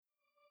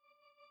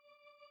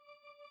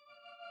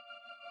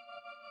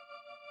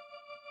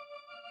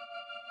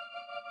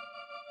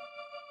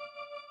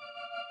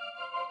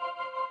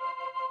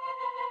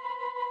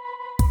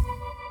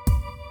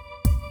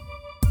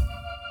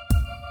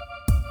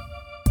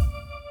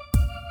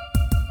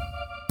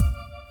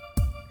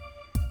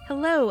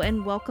Hello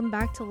and welcome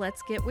back to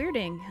Let's Get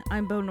Weirding.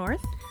 I'm Bo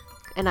North.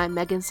 And I'm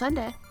Megan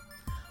Sunday.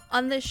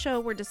 On this show,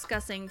 we're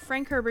discussing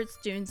Frank Herbert's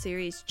Dune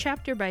series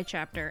chapter by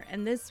chapter,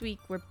 and this week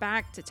we're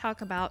back to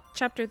talk about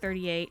chapter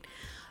 38.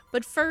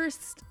 But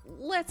first,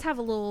 let's have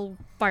a little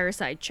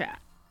fireside chat.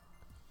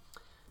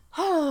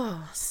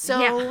 How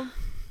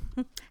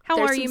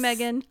are you,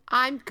 Megan?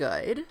 I'm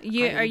good.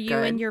 Are you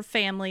and your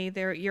family?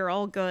 You're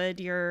all good.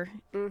 You're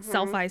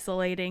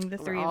self-isolating, the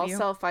three of you. We're all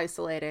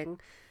self-isolating.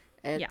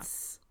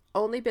 It's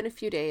only been a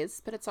few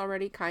days, but it's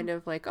already kind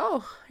of like,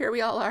 oh, here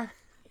we all are.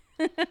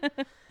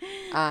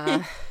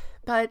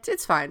 But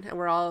it's fine, and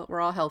we're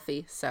all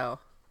healthy, so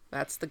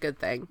that's the good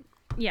thing.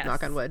 Yes.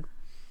 Knock on wood.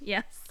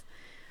 Yes.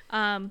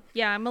 I'm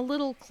a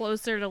little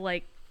closer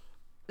to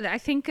I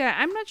think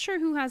I'm not sure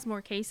who has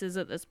more cases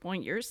at this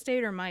point, your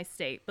state or my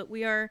state, but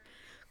we are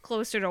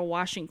closer to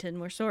Washington.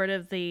 We're sort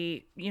of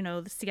the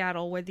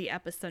Seattle, where the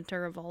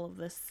epicenter of all of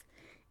this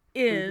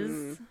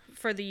is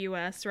for the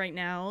U.S. right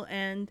now.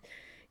 And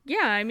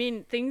yeah, I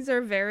mean, things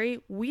are very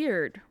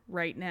weird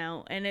right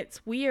now, and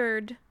it's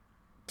weird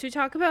to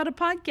talk about a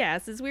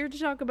podcast. It's weird to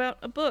talk about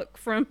a book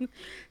from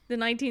the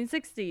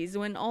 1960s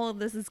when all of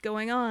this is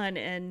going on.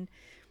 And,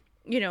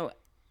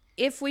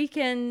 if we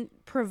can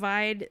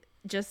provide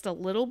just a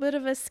little bit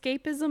of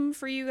escapism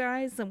for you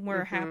guys, and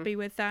we're happy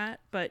with that.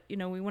 But,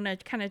 we want to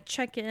kind of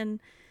check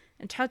in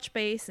and touch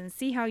base and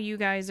see how you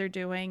guys are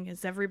doing.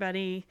 Is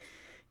everybody,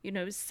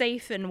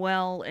 safe and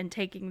well and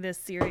taking this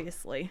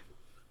seriously?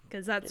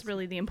 Because that's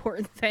really the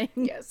important thing.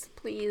 Yes,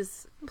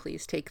 please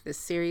take this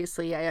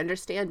seriously. I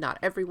understand not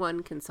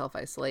everyone can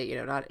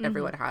self-isolate. Not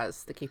everyone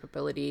has the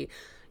capability.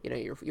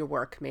 Your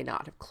work may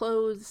not have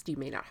closed. You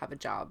may not have a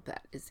job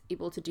that is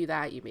able to do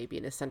that. You may be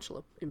an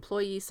essential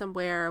employee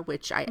somewhere,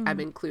 which I am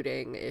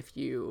including if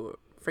you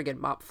friggin'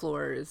 mop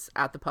floors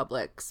at the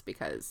Publix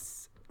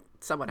because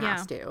someone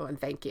has to, and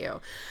thank you.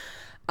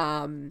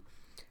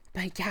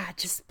 But yeah,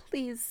 just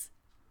please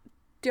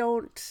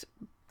don't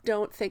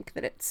think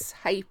that it's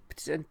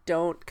hyped, and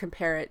don't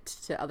compare it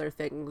to other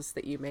things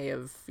that you may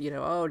have,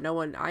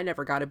 I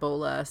never got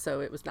Ebola,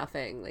 so it was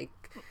nothing. Like,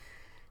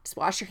 just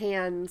wash your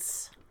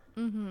hands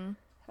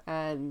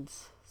and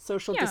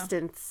social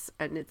distance,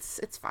 and it's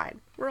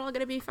fine. We're all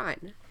gonna be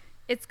fine.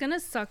 It's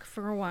gonna suck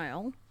for a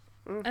while,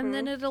 and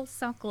then it'll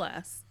suck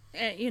less.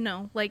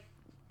 Like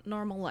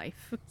normal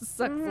life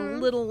sucks a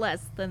little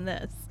less than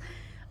this.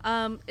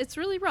 It's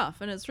really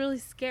rough, and it's really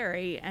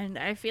scary, and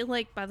I feel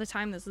like by the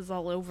time this is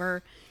all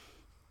over,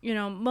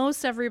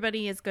 most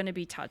everybody is going to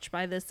be touched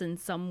by this in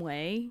some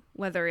way,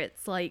 whether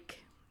it's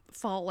like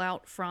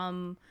fallout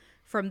from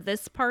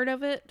this part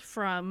of it,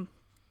 from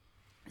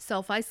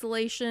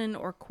self-isolation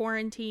or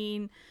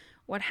quarantine,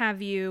 what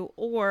have you,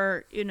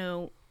 or,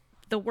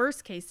 the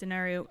worst case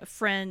scenario, a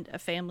friend, a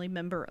family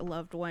member, a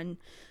loved one,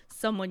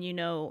 someone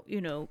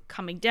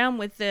coming down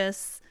with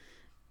this.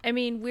 I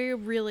mean, we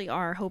really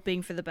are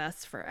hoping for the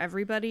best for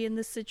everybody in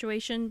this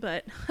situation,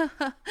 but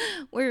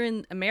we're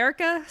in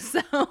America,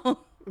 so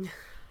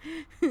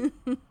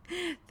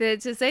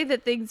to say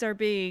that things are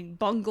being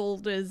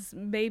bungled is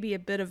maybe a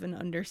bit of an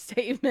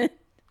understatement.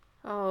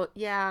 Oh,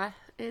 yeah,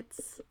 it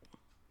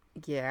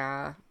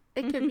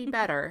could be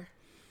better.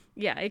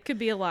 Yeah, it could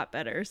be a lot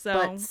better. So,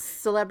 but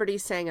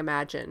celebrities sang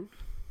Imagine.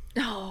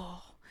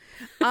 Oh,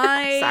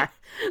 sorry.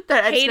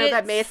 I just know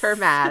that made her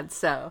mad,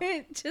 so.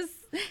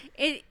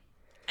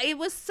 It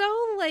was so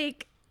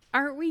like,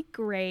 aren't we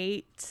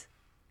great?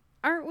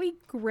 Aren't we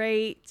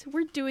great?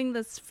 We're doing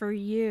this for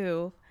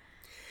you.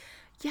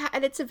 Yeah,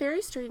 and it's a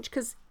very strange,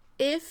 because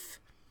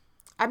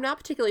I'm not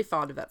particularly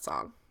fond of that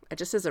song. It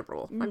just is a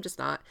rule. I'm just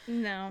not.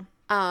 No.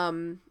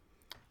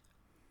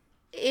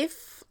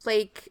 If,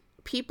 like,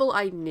 people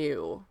I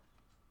knew,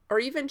 or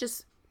even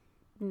just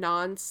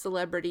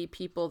non-celebrity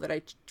people that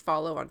I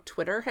follow on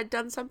Twitter had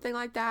done something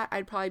like that,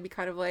 I'd probably be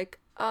kind of like,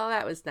 oh,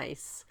 that was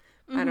nice.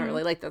 I don't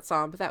really like that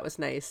song, but that was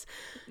nice.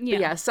 Yeah.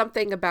 But yeah,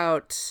 something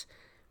about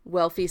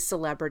wealthy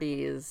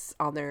celebrities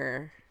on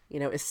their,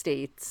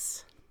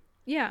 estates.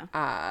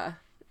 Yeah.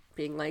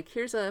 Being like,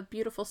 here's a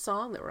beautiful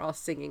song that we're all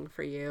singing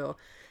for you.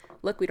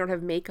 Look, we don't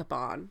have makeup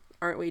on.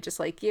 Aren't we just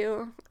like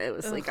you? It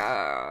was like,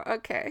 oh,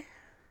 okay.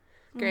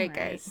 Great,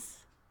 guys.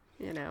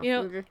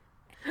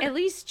 At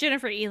least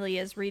Jennifer Ely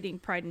is reading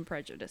Pride and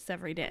Prejudice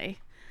every day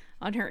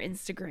on her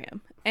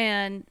Instagram.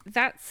 And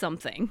that's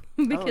something.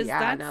 Because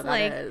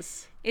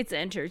it's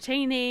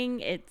entertaining.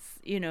 It's,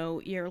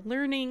 you're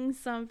learning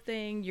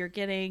something. You're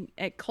getting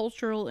a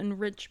cultural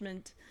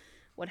enrichment,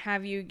 what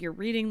have you. You're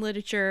reading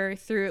literature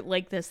through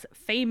like this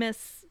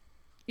famous,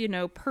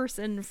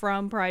 person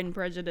from Pride and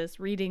Prejudice.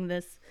 Reading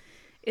this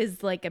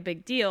is like a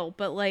big deal.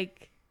 But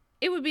like,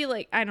 it would be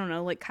like, I don't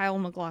know, like Kyle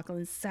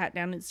MacLachlan sat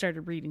down and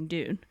started reading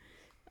Dune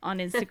on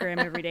Instagram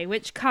every day,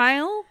 which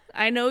Kyle,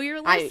 I know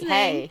you're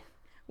listening.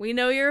 We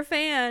know you're a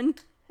fan.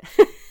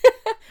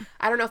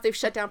 I don't know if they've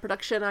shut down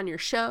production on your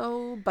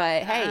show,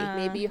 but hey,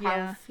 maybe you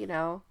have,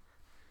 a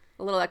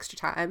little extra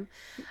time.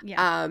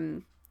 Yeah.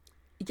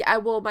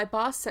 Well, my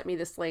boss sent me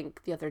this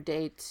link the other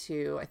day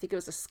to, I think it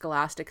was a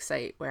Scholastic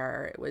site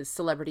where it was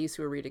celebrities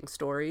who were reading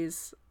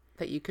stories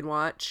that you can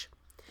watch.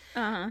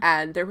 Uh-huh.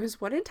 And there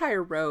was one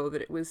entire row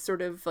that it was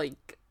sort of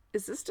like,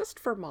 is this just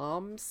for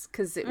moms?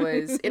 Because it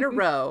was in a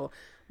row,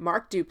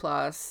 Mark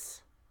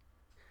Duplass,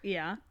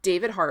 Yeah.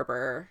 David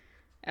Harbour,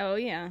 Oh,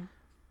 yeah.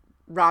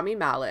 Rami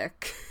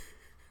Malek,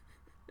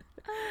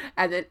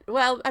 and then,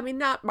 well, I mean,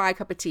 not my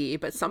cup of tea,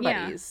 but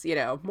somebody's, you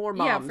know, more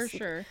moms. Yeah, for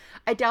sure.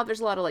 I doubt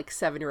there's a lot of like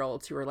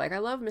 7-year-olds who are like, I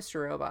love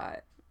Mr.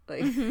 Robot.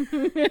 Like,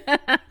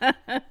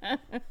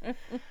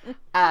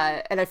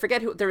 and I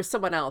forget who, there was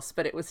someone else,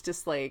 but it was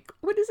just like,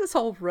 what is this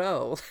whole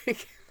row?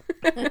 Like,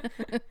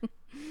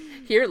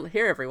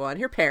 here, everyone,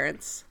 here,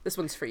 parents, this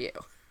one's for you.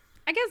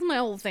 I guess my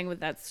whole thing with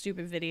that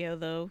stupid video,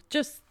 though,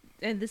 just,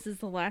 and this is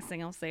the last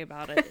thing I'll say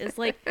about it, is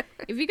like,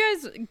 if you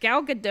guys,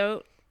 Gal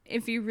Gadot,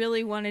 if you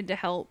really wanted to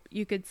help,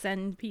 you could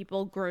send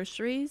people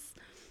groceries,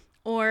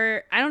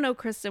 or, I don't know,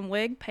 Kristen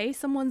Wiig, pay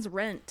someone's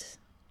rent.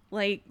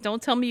 Like,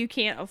 don't tell me you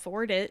can't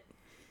afford it.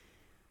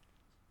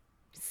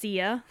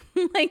 Sia.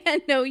 Like,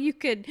 I know you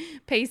could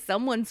pay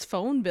someone's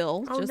phone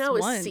bill Oh just no,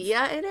 once. is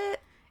Sia in it?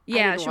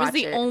 Yeah, she was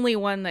the it. only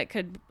one that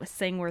could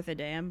sing worth a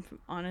damn,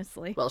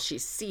 honestly. Well,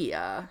 she's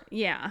Sia.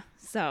 Yeah,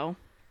 so.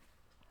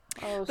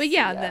 Oh, But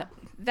yeah, Sia.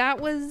 that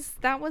was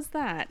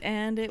that,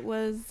 and it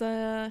was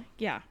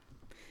yeah,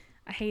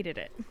 I hated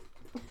it.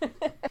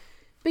 But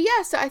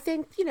yeah, so I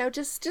think, you know,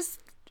 just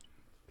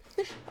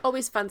there's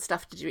always fun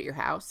stuff to do at your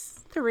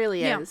house. There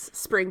really Yeah. is.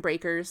 Spring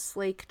breakers,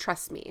 like,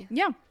 trust me.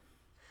 Yeah,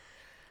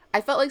 I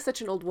felt like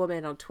such an old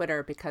woman on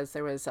Twitter because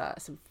there was a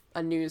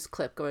news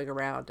clip going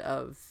around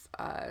of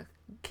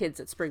kids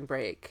at spring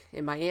break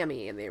in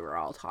Miami, and they were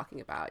all talking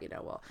about, you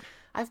know, well,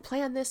 I've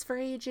planned this for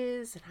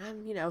ages, and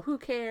I'm, you know, who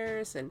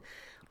cares? And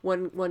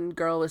one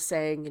girl was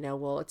saying, you know,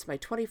 well, it's my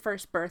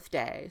 21st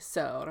birthday,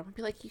 so and I'm gonna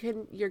be like,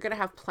 you're gonna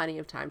have plenty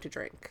of time to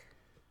drink.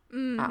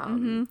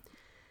 I'm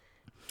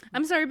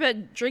sorry,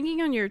 but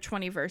drinking on your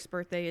 21st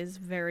birthday is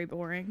very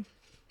boring.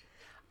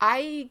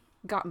 I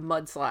got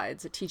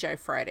mudslides at TGI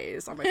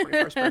Fridays on my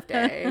 21st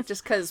birthday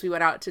just because we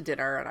went out to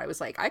dinner, and I was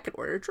like, I could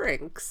order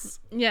drinks.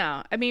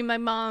 Yeah, I mean, my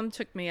mom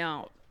took me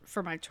out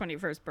for my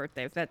 21st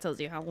birthday, if that tells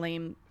you how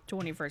lame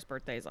 21st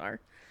birthdays are.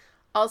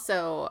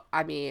 Also,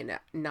 I mean,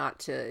 not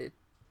to,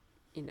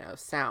 you know,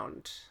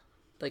 sound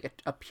like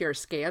a pure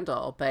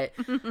scandal, but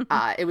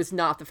it was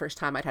not the first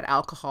time I'd had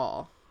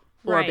alcohol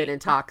or Right. been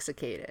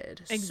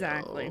intoxicated.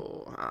 Exactly.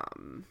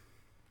 So,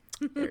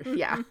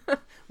 yeah.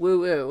 Woo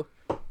woo.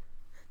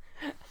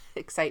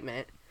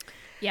 Excitement.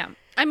 Yeah,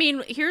 I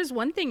mean, here's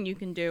one thing you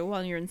can do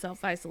while you're in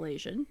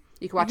self-isolation.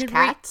 You can watch could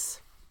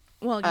Cats.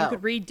 Well, you Oh.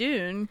 could read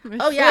Dune.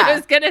 Oh, yeah. I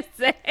was gonna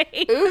say.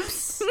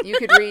 Oops. You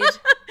could read.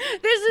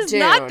 This is Dune.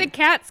 not the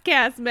Cats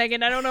cast,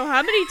 Megan. I don't know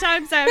how many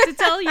times I have to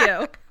tell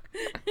you.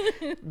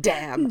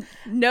 Damn.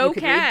 No You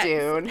could cats.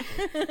 read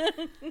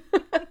Dune.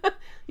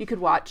 You could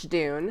watch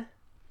Dune.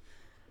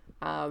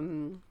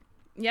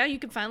 Yeah, you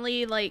could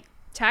finally like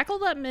tackle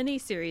that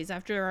miniseries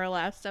after our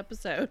last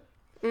episode.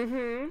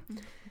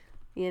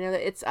 You know,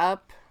 it's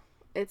up.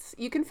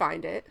 You can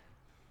find it.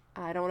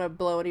 I don't want to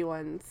blow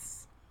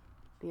anyone's,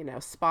 you know,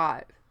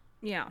 spot.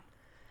 Yeah,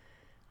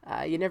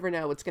 You never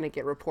know what's going to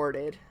get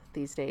reported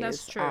these days.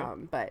 That's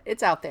true. But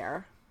it's out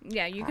there.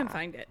 yeah, you can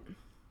find it.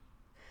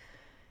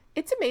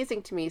 It's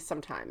amazing to me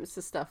sometimes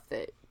the stuff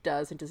that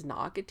does and does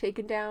not get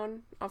taken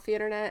down off the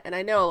internet. And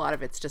I know a lot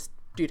of it's just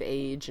due to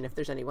age and if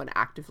there's anyone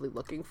actively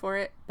looking for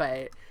it.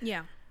 But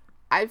Yeah,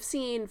 I've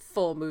seen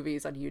full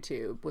movies on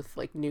YouTube with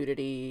like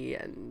nudity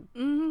and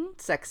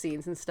sex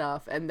scenes and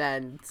stuff. And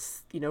then,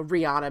 you know,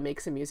 Rihanna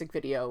makes a music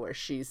video where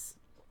she's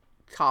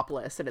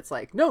topless and it's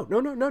like, no.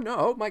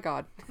 Oh my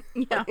God.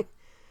 yeah,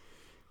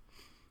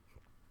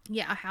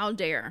 yeah. How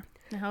dare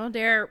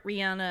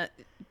Rihanna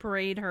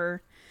parade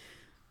her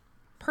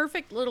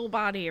perfect little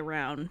body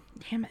around?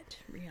 Damn it,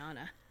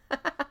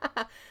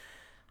 Rihanna.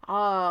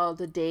 Oh,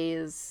 the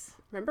days.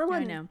 Remember I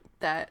when know.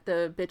 that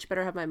the Bitch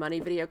Better Have My Money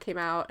video came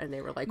out and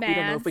they were like, we don't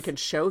know if we Mads. can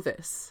show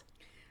this.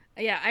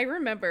 Yeah, I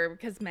remember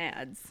because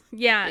Mads.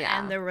 Yeah, Yeah.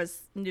 and there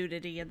was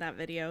nudity in that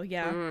video.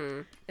 Yeah,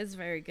 it's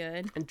very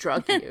good. And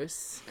drug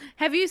use.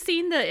 Have you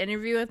seen the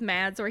interview with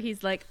Mads where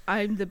he's like,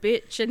 "I'm the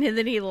bitch," and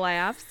then he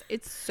laughs?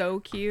 It's so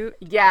cute.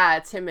 Yeah,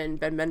 it's him and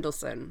Ben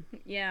Mendelsohn.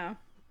 Yeah.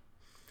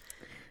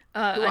 Who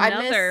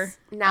I miss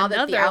now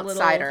that The another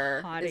little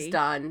Outsider is hottie.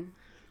 done.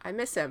 I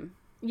miss him.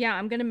 Yeah,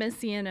 I'm gonna miss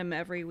seeing him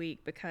every week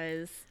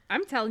because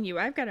I'm telling you,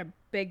 I've got a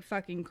big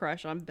fucking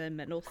crush on Ben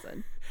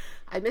Mendelsohn.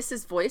 I miss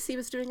his voice he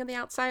was doing on The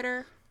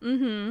Outsider.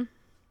 Like,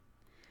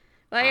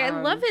 I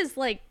love his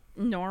like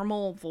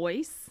normal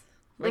voice,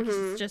 like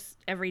his just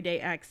everyday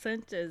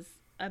accent is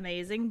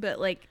amazing. But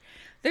like,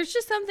 there's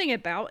just something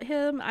about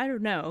him. I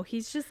don't know.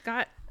 He's just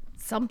got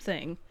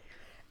something.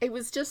 It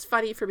was just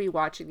funny for me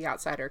watching The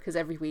Outsider because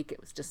every week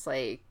it was just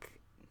like,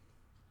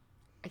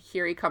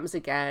 here he comes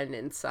again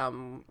in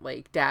some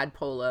like dad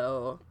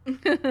polo.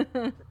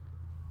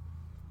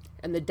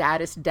 And the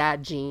daddest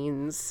dad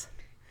jeans.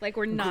 Like,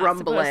 we're not supposed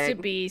to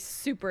Grumbling. be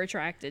super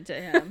attracted to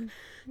him.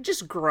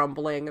 Just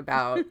grumbling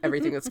about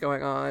everything that's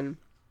going on.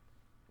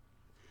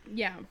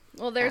 Yeah.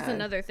 Well, there's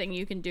another thing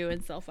you can do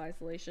in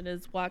self-isolation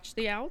is watch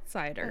The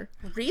Outsider.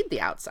 Read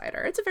The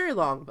Outsider. It's a very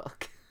long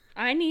book.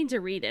 I need to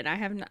read it. I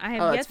have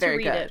yet to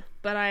read it,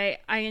 but I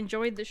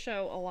enjoyed the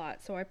show a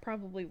lot, so I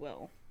probably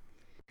will.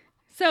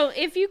 So,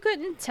 if you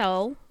couldn't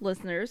tell,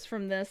 listeners,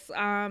 from this,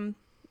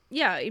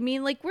 yeah, I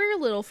mean, like, we're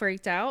a little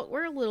freaked out.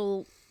 We're a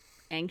little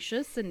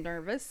anxious and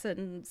nervous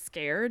and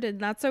scared, and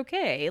that's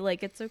okay.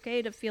 Like, it's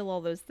okay to feel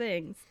all those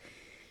things.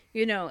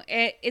 You know,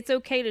 it's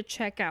okay to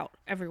check out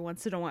every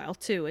once in a while,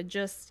 too, and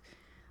just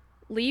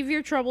leave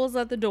your troubles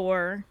at the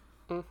door,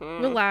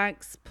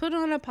 relax, put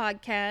on a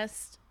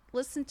podcast,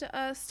 listen to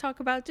us talk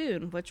about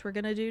Dune, which we're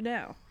going to do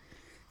now.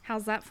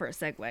 How's that for a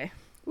segue?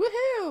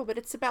 Woohoo! But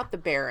it's about the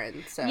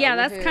Baron, so yeah,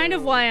 that's kind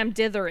of why I'm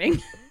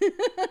dithering.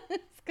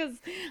 Because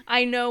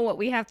I know what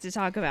we have to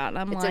talk about.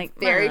 And it's a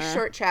very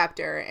short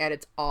chapter, and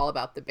it's all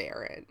about the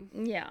Baron.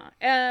 Yeah.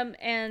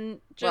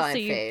 And just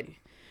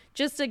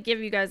to give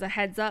you guys a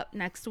heads up,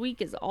 next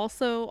week is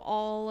also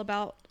all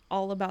about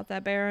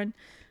that Baron.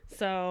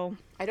 So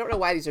I don't know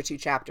why these are 2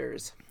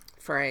 chapters,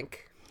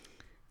 Frank.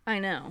 I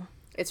know.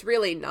 It's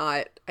really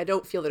not. I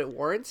don't feel that it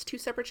warrants 2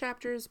 separate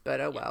chapters, but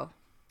oh well.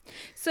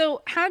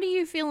 So how do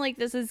you feel like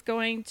this is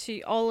going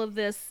to, all of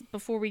this,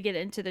 before we get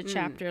into the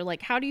chapter,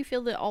 like how do you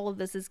feel that all of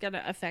this is going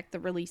to affect the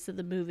release of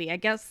the movie? I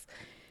guess,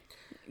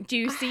 do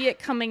you see it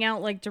coming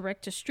out like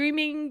direct to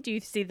streaming? Do you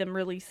see them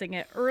releasing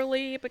it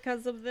early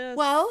because of this?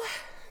 Well,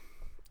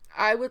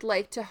 I would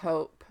like to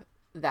hope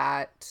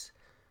that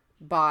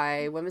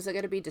by, when was it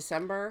going to be,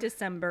 December?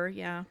 December,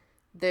 yeah.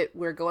 That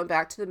we're going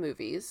back to the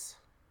movies.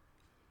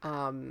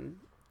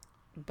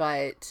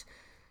 But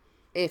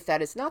if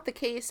that is not the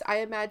case, I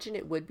imagine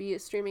it would be a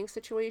streaming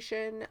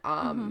situation.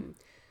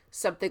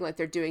 Something like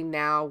they're doing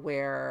now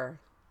where,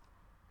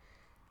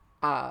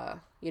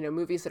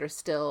 movies that are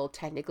still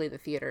technically in the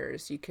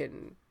theaters, you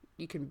can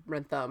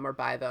rent them or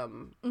buy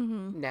them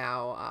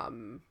now.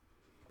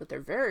 But they're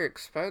very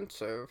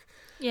expensive.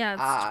 Yeah,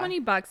 it's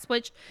 $20,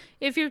 which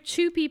if you're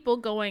 2 people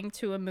going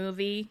to a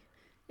movie,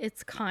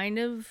 it's kind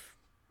of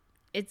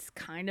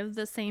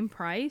the same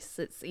price.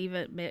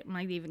 It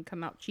might even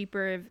come out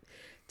cheaper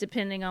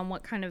depending on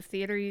what kind of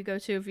theater you go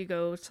to. If you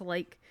go to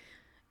like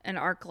an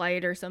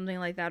ArcLight or something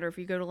like that, or if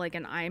you go to like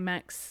an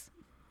IMAX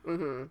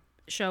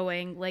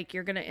showing, like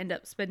you're gonna end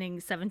up spending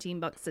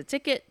 $17 a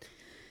ticket.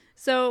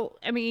 So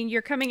I mean,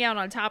 you're coming out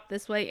on top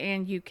this way,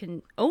 and you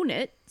can own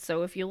it.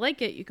 So if you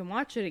like it, you can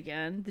watch it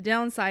again. The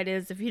downside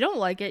is if you don't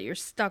like it, you're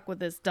stuck with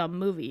this dumb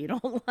movie you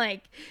don't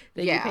like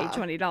that you paid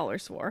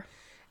 $20 for.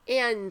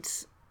 And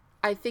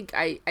I think,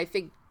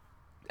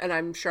 and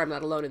I'm sure I'm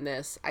not alone in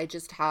this, I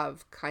just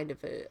have kind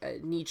of a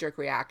knee-jerk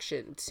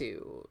reaction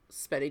to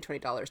spending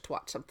 $20 to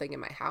watch something in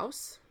my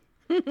house.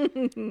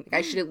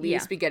 I should at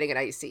least be getting an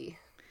icy.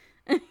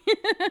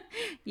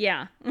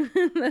 Yeah,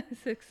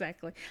 that's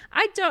exactly.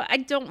 I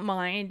don't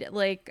mind.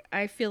 Like,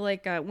 I feel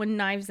like when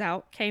Knives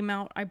Out came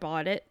out, I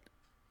bought it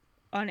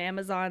on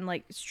Amazon,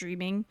 like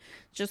streaming,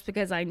 just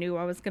because I knew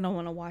I was gonna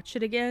want to watch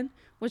it again.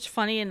 Which,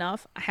 funny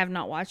enough, I have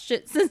not watched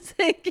it since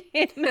it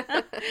came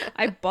out.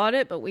 I bought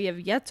it, but we have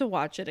yet to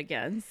watch it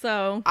again.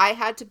 So I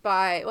had to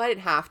buy. Well, I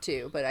didn't have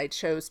to, but I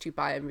chose to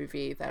buy a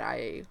movie that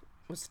I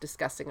was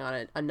discussing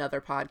on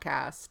another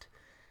podcast,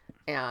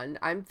 and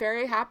I'm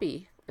very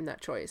happy in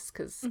that choice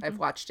because I've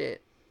watched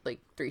it like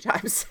 3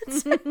 times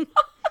since.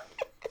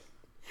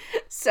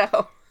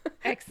 So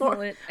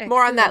excellent.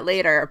 More on that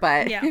later,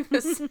 but yeah.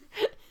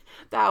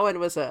 That one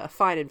was a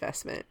fine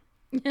investment.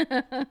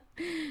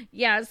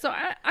 Yeah, so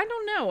I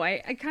don't know.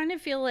 I kind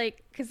of feel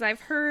like, because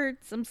I've heard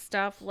some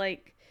stuff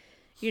like,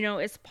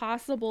 it's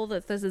possible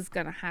that this is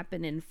going to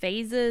happen in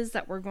phases,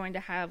 that we're going to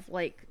have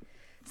like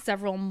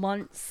several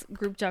months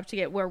grouped up to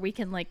get where we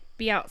can like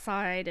be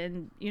outside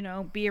and,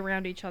 be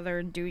around each other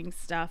and doing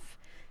stuff.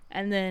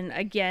 And then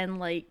again,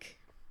 like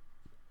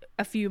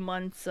a few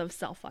months of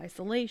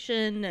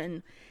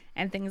self-isolation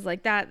and things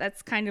like that.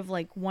 That's kind of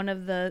like one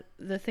of the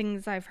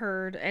things I've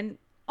heard. And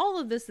all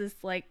of this is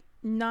like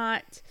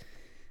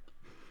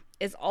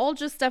it's all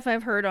just stuff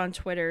I've heard on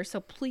Twitter. So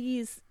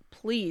please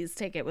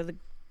take it with a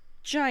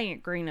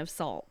giant grain of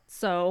salt.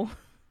 So,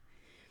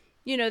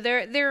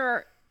 there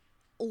are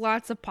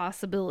lots of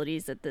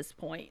possibilities at this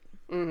point.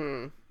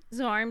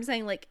 So I'm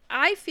saying, like,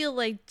 I feel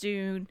like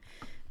Dune,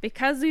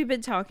 because we've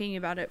been talking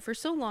about it for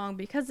so long,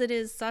 because it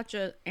is such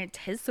a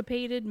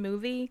anticipated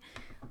movie,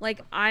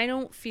 like, I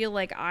don't feel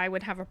like I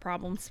would have a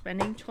problem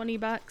spending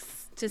 $20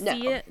 to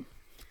see it.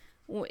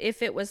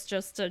 If it was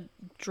just a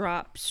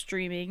drop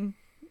streaming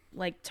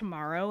like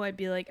tomorrow, I'd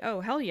be like, oh,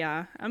 hell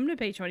yeah, I'm gonna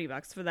pay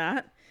 $20 for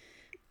that.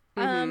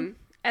 And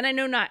I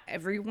know not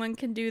everyone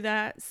can do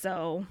that,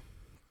 so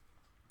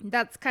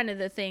that's kind of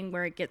the thing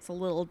where it gets a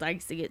little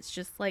dicey. It's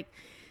just like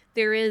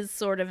there is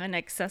sort of an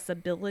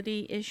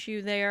accessibility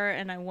issue there,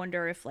 and I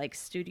wonder if like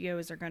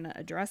studios are gonna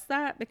address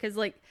that, because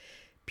like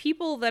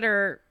people that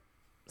are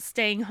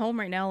staying home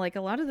right now, like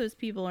a lot of those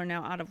people are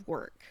now out of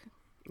work.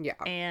 Yeah.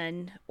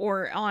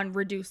 Or on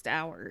reduced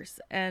hours.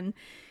 And,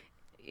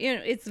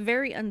 it's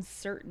very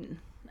uncertain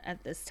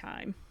at this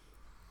time.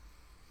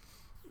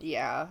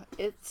 Yeah,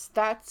 it's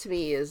that to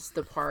me is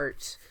the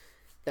part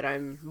that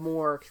I'm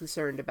more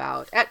concerned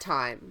about at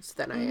times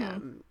than I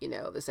am,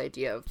 this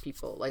idea of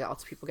people, like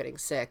lots of people getting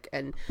sick.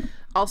 And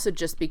also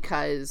just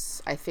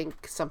because I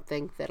think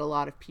something that a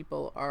lot of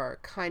people are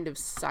kind of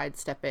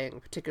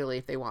sidestepping, particularly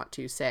if they want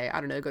to say, I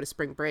don't know, go to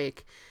spring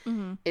break,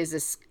 is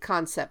this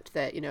concept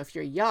that, if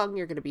you're young,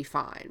 you're going to be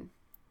fine.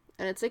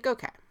 And it's like,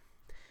 okay.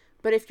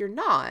 But if you're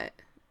not,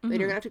 then you're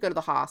going to have to go to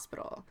the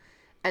hospital.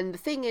 And the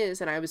thing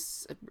is, and I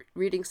was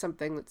reading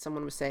something that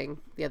someone was saying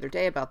the other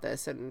day about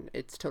this, and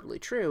it's totally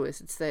true, is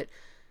it's that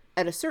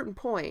at a certain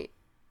point,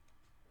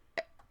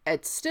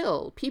 it's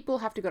still, people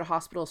have to go to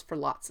hospitals for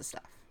lots of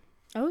stuff.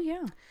 Oh,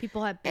 yeah.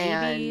 People have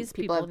babies. And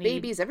people have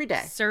babies every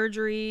day.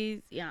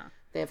 Surgeries. Yeah.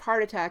 They have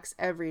heart attacks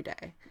every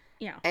day.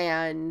 Yeah.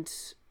 And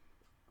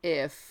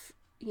if,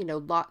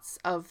 lots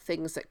of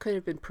things that could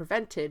have been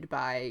prevented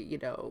by,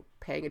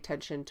 paying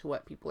attention to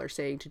what people are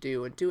saying to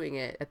do and doing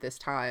it at this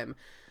time,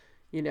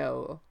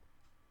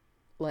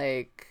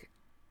 like,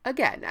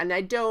 again, and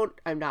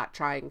I'm not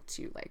trying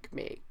to, like,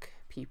 make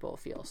people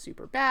feel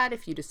super bad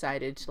if you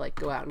decided to, like,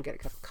 go out and get a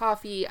cup of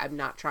coffee. I'm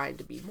not trying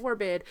to be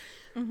morbid,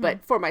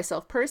 but for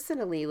myself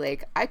personally,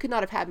 like, I could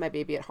not have had my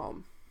baby at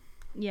home.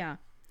 Yeah.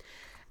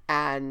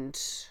 And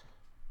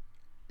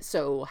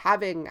so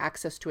having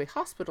access to a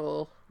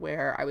hospital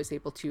where I was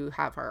able to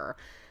have her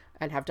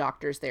and have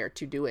doctors there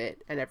to do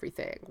it and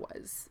everything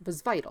was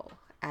vital.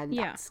 And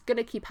that's going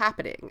to keep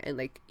happening. And,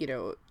 like,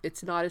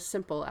 it's not as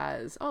simple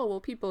as, oh,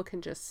 well, people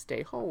can just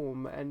stay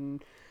home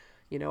and,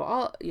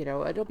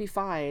 it'll be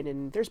fine.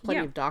 And there's plenty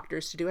of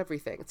doctors to do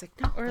everything. It's like,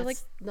 no, or like,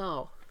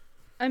 no.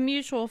 A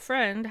mutual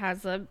friend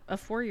has a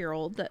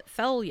 4-year-old that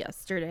fell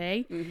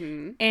yesterday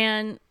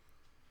and,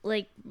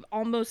 like,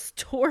 almost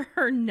tore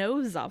her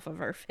nose off of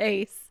her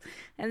face.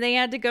 And they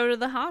had to go to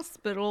the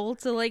hospital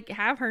to, like,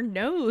 have her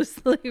nose,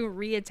 like,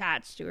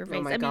 reattached to her face.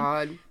 Oh, my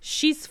God. Mean,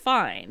 she's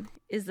fine.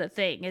 Is the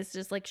thing. It's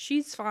just like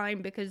she's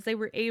fine because they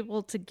were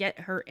able to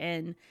get her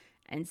in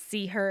and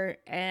see her,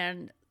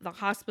 and the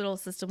hospital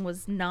system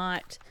was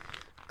not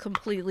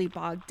completely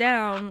bogged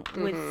down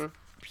with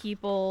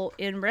people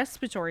in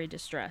respiratory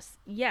distress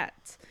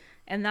yet.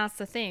 And that's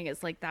the thing.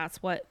 It's like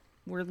that's what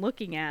we're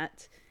looking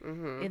at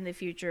in the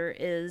future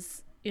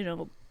is,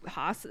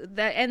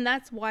 and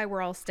that's why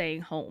we're all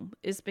staying home,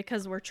 is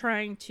because we're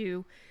trying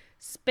to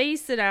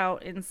space it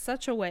out in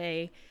such a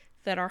way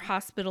that our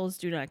hospitals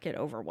do not get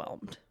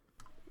overwhelmed.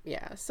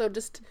 Yeah, so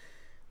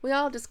we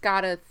all just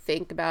gotta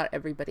think about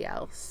everybody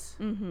else.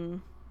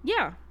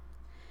 Yeah.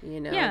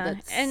 Yeah,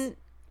 and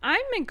I'm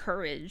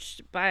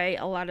encouraged by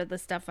a lot of the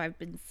stuff I've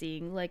been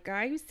seeing. Like,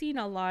 I've seen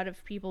a lot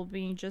of people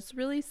being just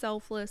really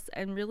selfless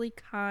and really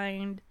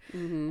kind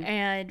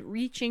and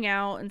reaching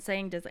out and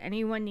saying, does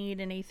anyone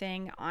need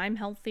anything? I'm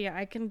healthy.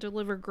 I can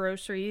deliver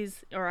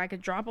groceries, or I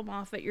could drop them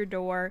off at your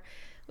door.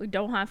 We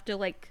don't have to,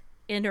 like,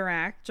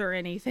 interact or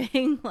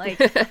anything, like,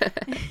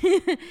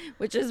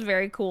 which is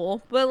very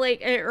cool. But,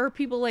 like, or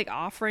people, like,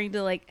 offering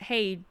to, like,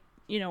 hey,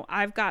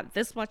 I've got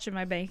this much in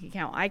my bank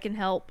account, I can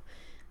help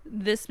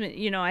this,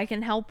 I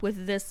can help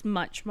with this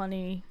much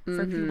money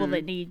for people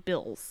that need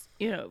bills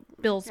paid.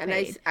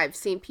 And I've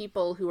seen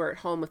people who are at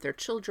home with their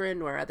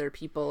children, where other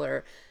people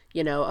are,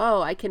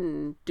 oh, I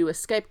can do a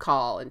Skype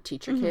call and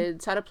teach your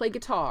kids how to play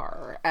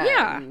guitar,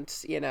 and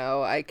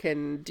I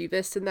can do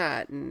this and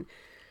that, and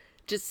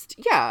just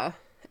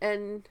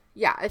and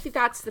I think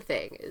that's the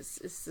thing is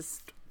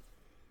just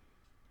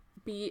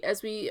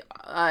as we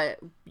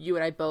you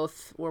and I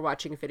both were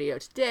watching a video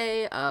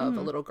today of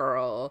a little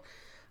girl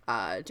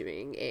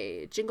doing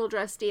a jingle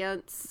dress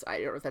dance. I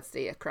don't know if that's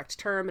the correct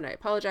term, and I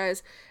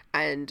apologize.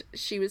 And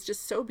she was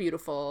just so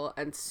beautiful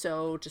and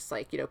so just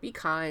like, be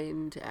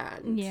kind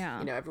and,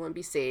 everyone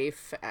be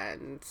safe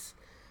and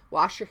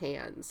wash your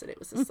hands. And it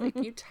was just like,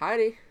 you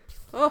tiny,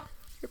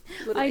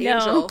 little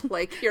angel.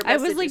 Like, your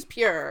message is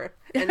pure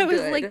and good. I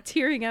was like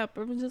tearing up.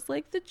 I was just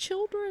like, the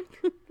children.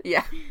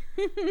 Yeah.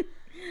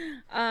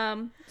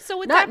 So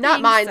with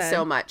not mine said,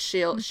 so much.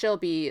 She'll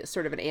be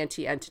sort of an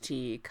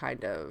anti-entity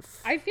kind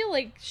of. I feel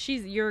like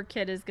your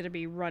kid is gonna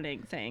be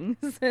running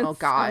things. Oh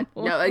God,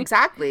 no,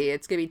 exactly.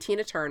 It's gonna be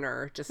Tina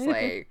Turner, just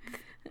like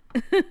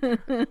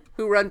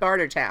Who Run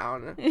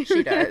Bartertown.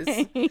 She does.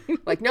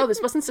 Like, no,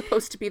 this wasn't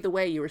supposed to be the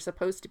way. You were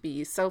supposed to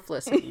be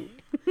selfless in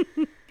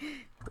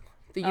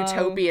the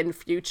utopian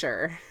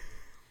future.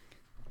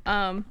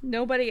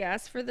 Nobody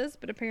asked for this,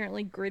 but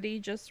apparently Gritty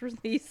just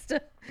released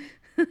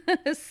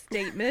a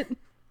statement.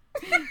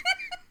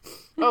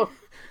 Oh,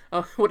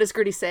 what is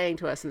Gritty saying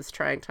to us in this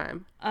trying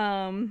time?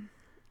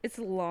 It's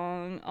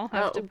long. I'll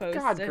have to post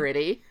God, it.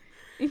 Gritty.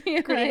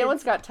 Yeah, Gritty, no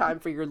one's got time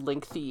for your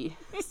lengthy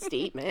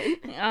statement.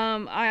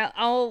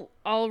 I'll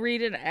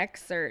read an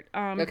excerpt.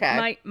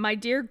 Okay. My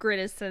dear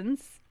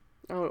Grittisons.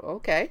 Oh,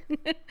 okay.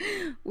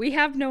 We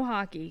have no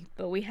hockey,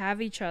 but we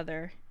have each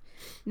other.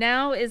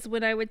 Now is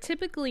when I would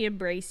typically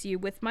embrace you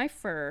with my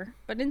fur,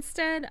 but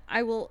instead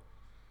I will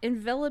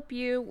envelop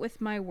you with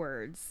my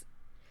words.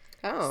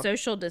 Oh.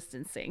 Social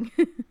distancing.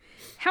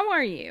 How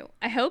are you?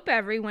 I hope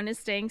everyone is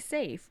staying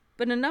safe,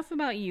 but enough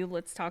about you,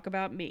 let's talk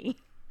about me.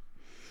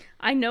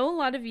 I know a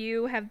lot of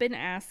you have been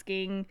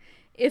asking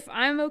if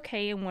I'm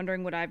okay and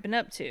wondering what I've been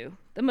up to.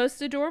 The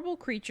most adorable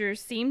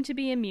creatures seem to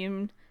be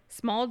immune.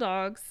 Small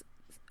dogs,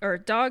 or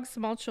dogs,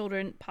 small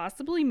children,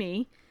 possibly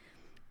me.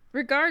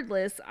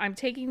 Regardless, I'm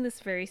taking this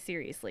very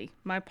seriously.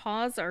 My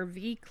paws are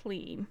V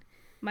clean.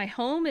 My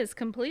home is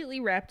completely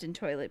wrapped in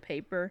toilet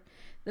paper.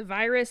 The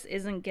virus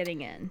isn't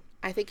getting in.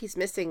 I think he's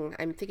missing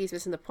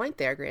the point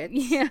there, Grant.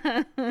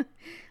 Yeah.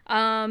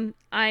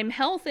 I'm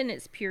health in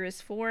its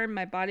purest form.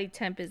 My body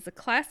temp is the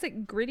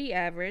classic gritty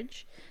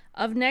average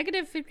of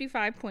negative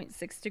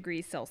 55.6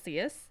 degrees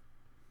Celsius.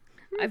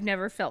 I've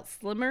never felt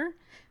slimmer,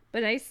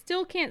 but I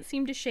still can't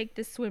seem to shake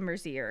the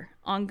swimmer's ear.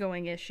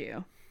 Ongoing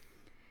issue.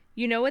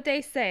 You know what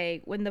they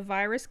say, when the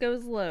virus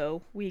goes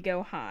low, we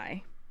go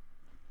high.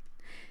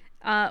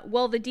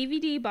 Well, the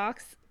DVD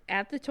box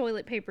at the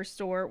toilet paper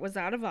store was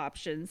out of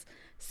options,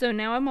 so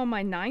now I'm on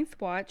my 9th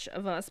watch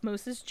of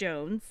Osmosis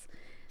Jones.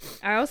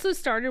 I also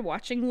started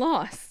watching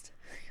Lost.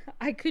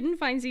 I couldn't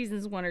find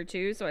seasons 1 or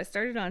 2, so I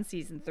started on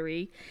season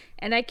 3,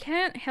 and I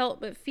can't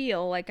help but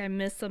feel like I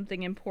missed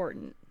something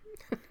important.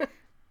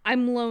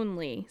 I'm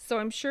lonely, so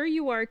I'm sure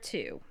you are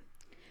too.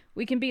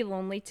 We can be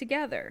lonely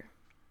together.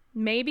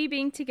 Maybe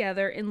being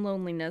together in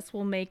loneliness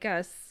will make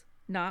us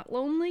not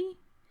lonely?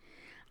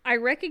 I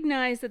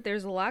recognize that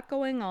there's a lot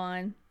going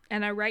on,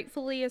 and I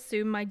rightfully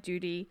assume my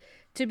duty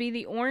to be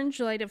the orange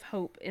light of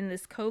hope in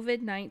this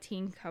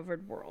COVID-19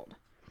 covered world.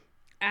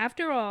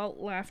 After all,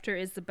 laughter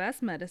is the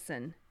best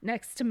medicine,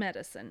 next to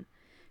medicine.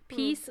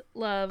 Peace,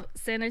 love,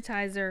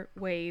 sanitizer,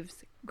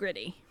 waves,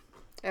 Gritty.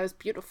 That was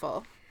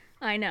beautiful.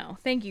 I know.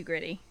 Thank you,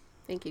 Gritty.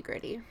 Thank you,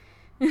 Gritty.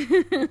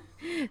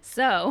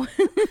 So,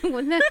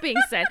 with that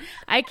being said,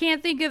 I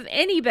can't think of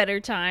any better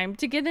time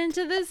to get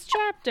into this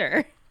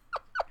chapter.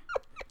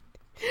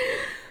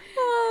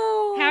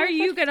 Oh. How are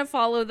you going to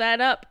follow that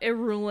up,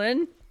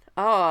 Irulan?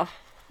 Oh,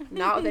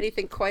 not with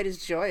anything quite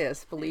as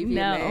joyous, believe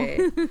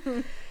you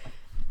me.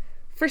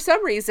 For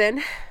some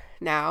reason,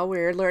 now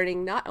we're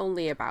learning not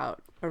only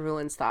about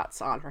Irulan's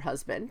thoughts on her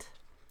husband,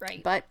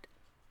 Right. but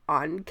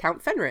on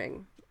Count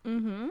Fenring.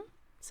 Mm-hmm.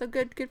 So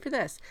good for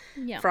this.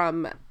 Yeah.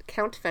 From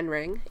Count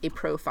Fenring, a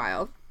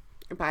profile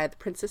by the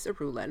Princess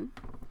Irulan.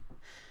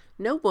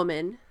 No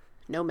woman,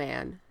 no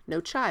man, no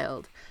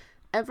child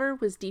ever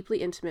was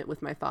deeply intimate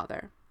with my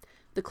father.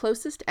 The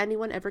closest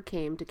anyone ever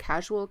came to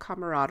casual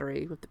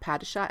camaraderie with the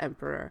Padishah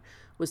Emperor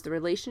was the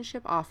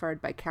relationship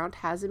offered by Count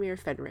Casimir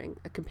Fenring,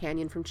 a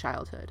companion from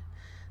childhood.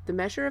 The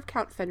measure of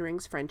Count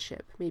Fenring's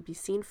friendship may be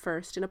seen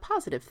first in a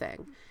positive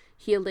thing.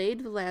 He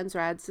allayed the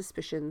Landsraad's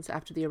suspicions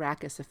after the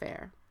Arrakis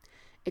affair.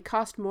 It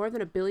cost more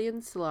than 1 billion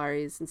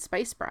Stellaris in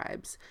spice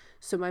bribes,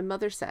 so my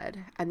mother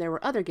said, and there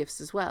were other gifts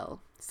as well,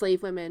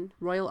 slave women,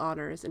 royal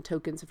honors, and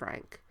tokens of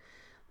rank.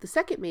 The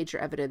second major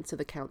evidence of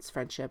the Count's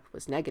friendship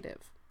was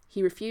negative.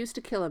 He refused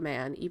to kill a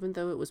man even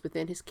though it was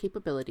within his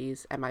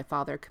capabilities and my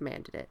father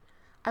commanded it.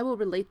 I will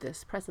relate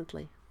this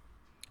presently.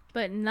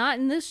 But not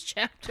in this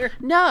chapter.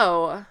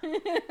 No!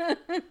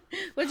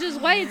 Which is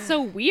why it's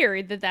so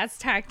weird that that's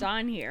tacked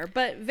on here.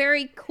 But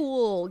very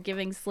cool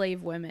giving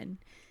slave women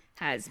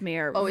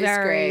Casimir. Always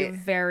very, great.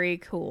 very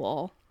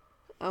cool.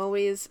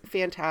 Always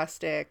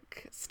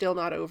fantastic. Still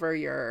not over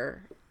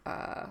your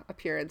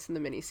appearance in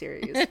the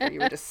miniseries where you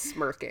were just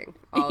smirking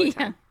all the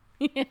time.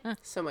 Yeah.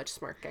 So much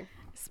smirking.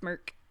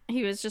 Smirk.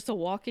 He was just a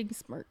walking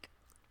smirk.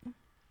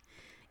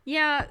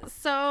 Yeah,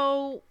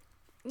 so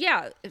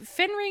yeah,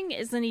 Fenring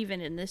isn't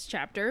even in this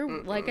chapter.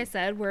 Like I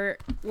said, we're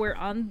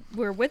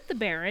with the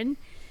Baron.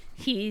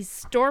 He's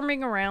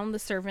storming around the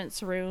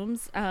servants'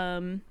 rooms,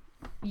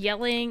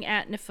 yelling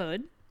at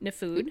Nefud.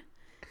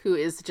 Who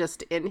is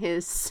just in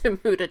his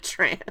Samuda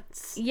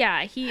trance.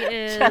 Yeah, he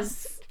is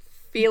Just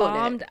feeling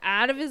bombed it.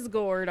 out of his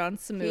gourd on He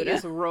Samuda.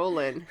 is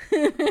rolling.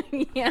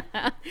 Yeah.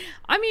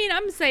 I mean,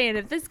 I'm saying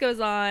if this goes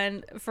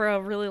on for a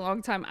really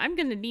long time, I'm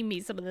going to need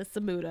me some of this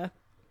Samuda.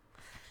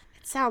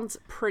 It sounds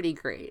pretty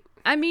great.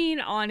 I mean,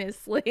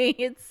 honestly,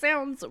 it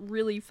sounds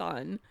really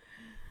fun.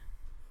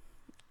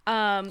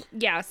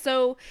 Yeah,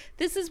 so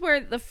this is where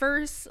the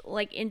first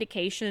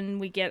indication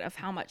we get of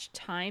how much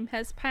time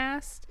has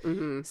passed.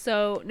 Mm-hmm.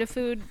 So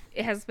Nefud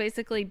has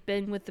basically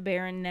been with the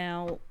Baron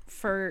now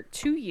for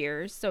 2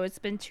 years. So it's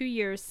been 2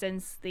 years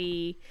since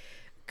the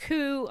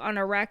coup on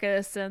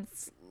Arrakis,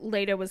 since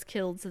Leda was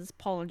killed, since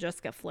Paul and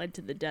Jessica fled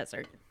to the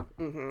desert.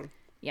 Mm-hmm.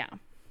 Yeah.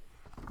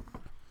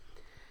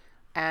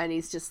 And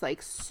he's just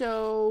like,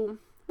 so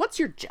what's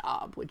your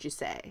job, would you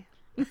say?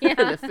 Yeah.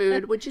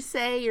 Nefud, would you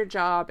say your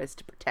job is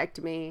to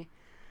protect me,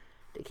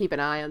 to keep an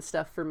eye on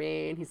stuff for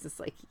me? And he's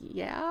just like,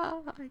 yeah,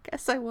 I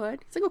guess I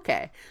would. He's like,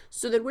 okay,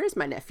 so then where's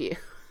my nephew?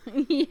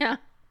 Yeah.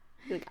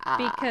 Like,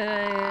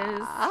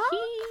 Because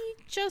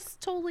he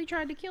just totally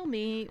tried to kill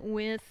me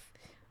with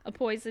a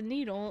poison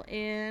needle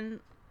in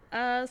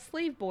a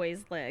slave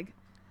boy's leg.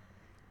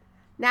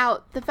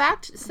 Now,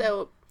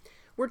 so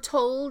we're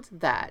told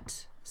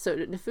that, so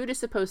Nefud is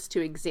supposed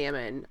to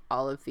examine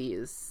all of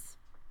these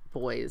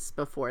boys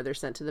before they're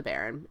sent to the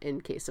Baron in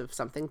case of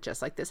something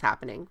just like this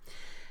happening.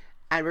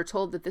 And we're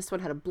told that this one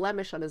had a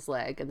blemish on his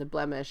leg, and the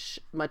blemish,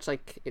 much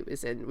like it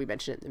was we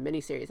mentioned it in the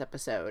miniseries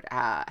episode,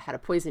 had a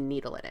poison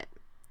needle in it.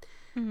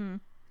 Mm-hmm.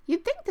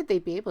 You'd think that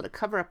they'd be able to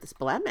cover up this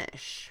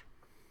blemish.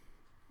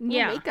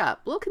 Little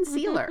makeup, little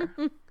concealer.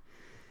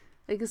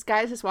 Like, this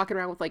guy's just walking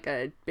around with, like,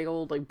 a big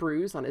old, like,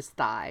 bruise on his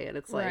thigh, and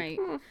it's like... Right.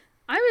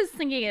 I was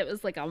thinking it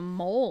was, like, a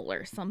mole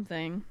or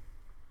something.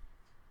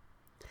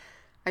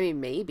 I mean,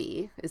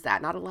 maybe. Is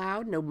that not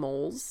allowed? No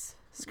moles?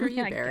 Screw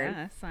you, Baron.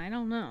 I guess. I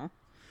don't know.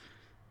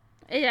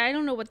 I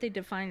don't know what they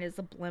define as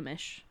a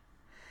blemish.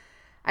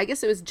 I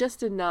guess it was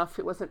just enough.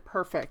 It wasn't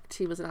perfect.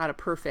 He was not a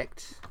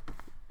perfect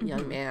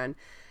young man.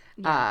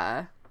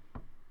 Yeah.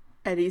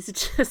 And he's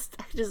just,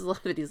 I just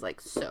love that he's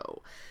like,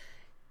 so.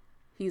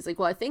 He's like,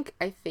 well, I think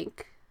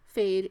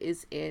Feyd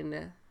is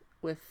in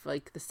with,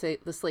 like, the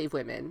slave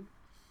women.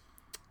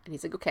 And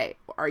he's like, okay,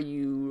 are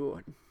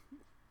you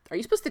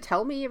supposed to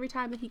tell me every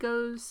time that he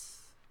goes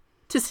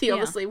to see all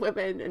the slave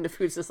women? And the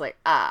food's just like,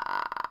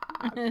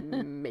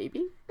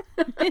 maybe.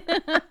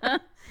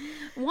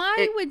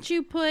 Why would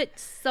you put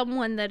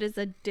someone that is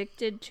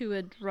addicted to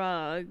a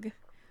drug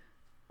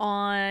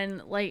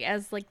on, like,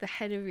 as, like, the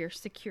head of your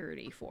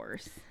security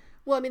force?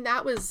 Well, I mean,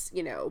 that was,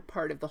 you know,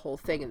 part of the whole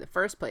thing in the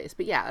first place.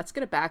 But yeah, that's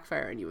going to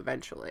backfire on you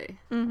eventually.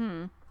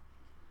 Mm-hmm.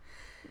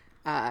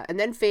 And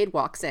then Feyd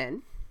walks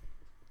in.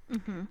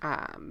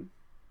 Mm-hmm.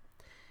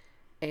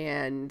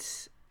 And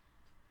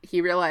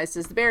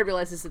the Baron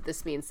realizes that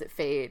this means that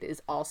Feyd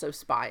is also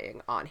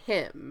spying on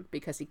him,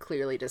 because he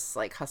clearly just,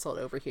 like, hustled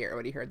over here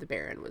when he heard the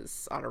Baron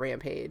was on a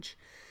rampage.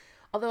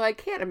 Although I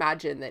can't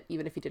imagine that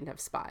even if he didn't have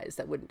spies,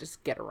 that wouldn't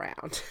just get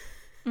around.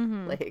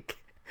 Mm-hmm. Like,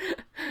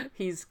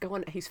 he's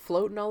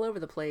floating all over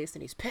the place,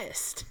 and he's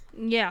pissed.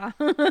 Yeah.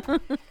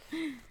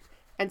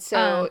 And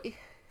so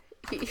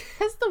he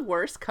has the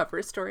worst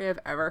cover story I've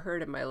ever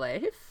heard in my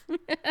life.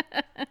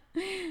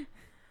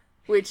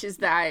 Which is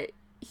that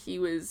he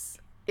was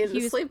in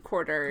the slave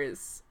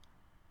quarters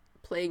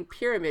playing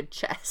pyramid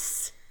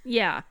chess.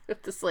 Yeah.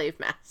 With the slave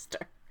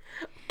master.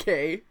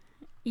 Okay.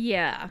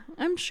 Yeah.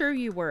 I'm sure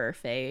you were,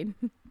 Feyd.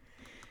 And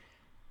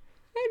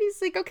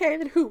he's like, okay,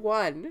 then who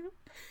won?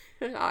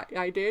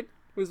 I did.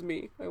 It was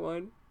me. I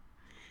won.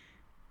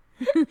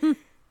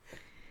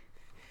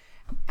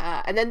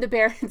 And then the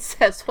Baron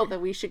says, well,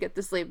 then we should get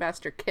the slave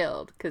master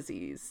killed because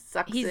he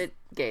sucks at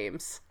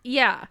games.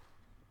 Yeah.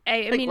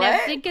 I Like, mean, what? I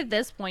think at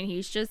this point,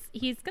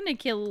 he's going to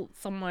kill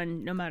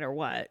someone no matter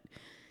what.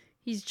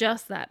 He's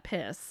just that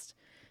pissed.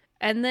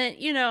 And then,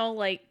 you know,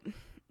 like,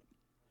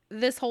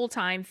 this whole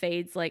time,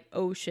 Feyd's like,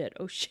 oh shit.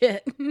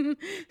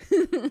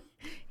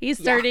 He's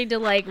starting to,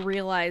 like,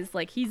 realize,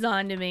 like, he's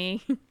on to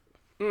me.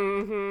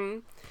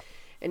 Mm-hmm.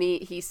 And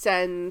he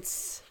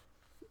sends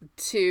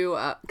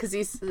to, because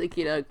he's like,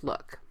 you know,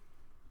 look.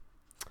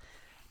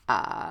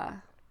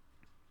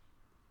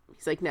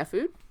 He's like,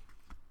 Nefud,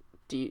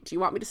 do you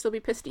want me to still be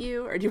pissed at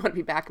you, or do you want to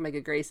be back in my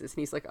good graces? And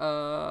he's like,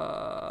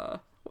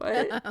 what?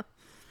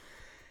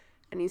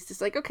 And he's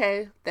just like,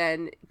 okay,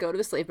 then go to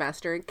the slave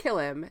master and kill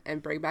him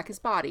and bring back his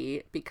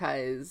body,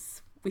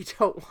 because we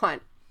don't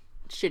want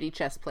shitty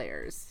chess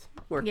players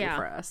working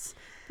for us.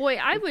 Boy,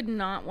 I would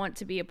not want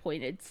to be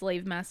appointed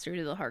slave master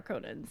to the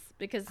Harkonnens,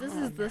 because this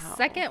is the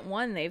second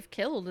one they've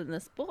killed in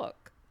this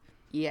book.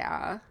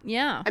 Yeah.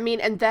 Yeah. I mean,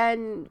 and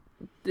then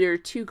there are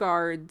two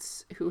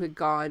guards who had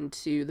gone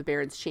to the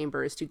Baron's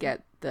chambers to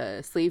get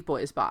the slave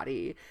boy's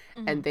body,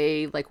 and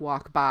they, like,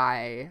 walk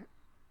by,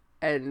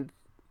 and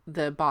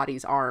the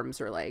body's arms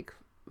are, like,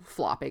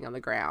 flopping on the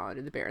ground,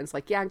 and the Baron's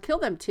like, yeah, and kill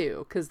them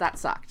too, because that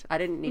sucked. I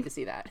didn't need to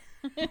see that.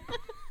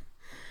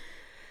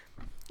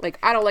 Like,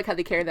 I don't like how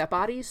they carry that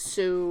body,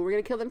 so we're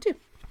gonna kill them too.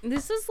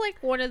 This is,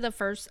 like, one of the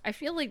first, I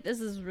feel like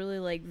this is really,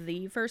 like,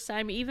 the first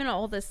time, even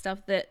all this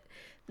stuff that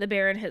the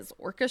Baron has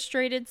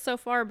orchestrated so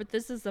far, but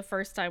this is the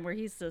first time where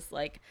he's just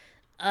like,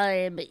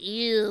 I'm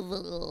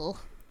evil.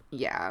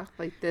 Yeah,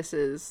 like, this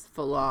is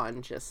full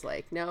on, just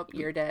like, nope,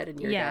 you're dead,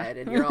 and you're dead,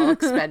 and you're all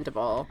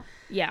expendable.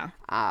 Yeah.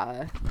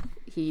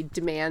 He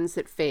demands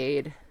that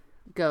Feyd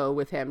go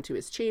with him to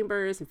his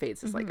chambers, and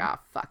Feyd's just like,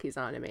 fuck, he's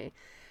on to me.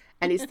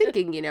 And he's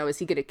thinking, you know, is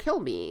he going to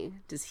kill me?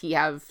 Does he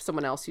have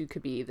someone else who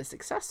could be the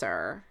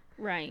successor?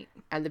 Right.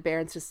 And the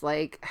Baron's just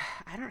like,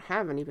 I don't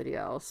have anybody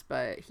else,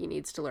 but he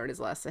needs to learn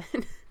his lesson.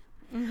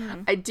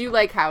 I do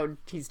like how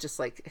he's just,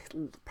 like,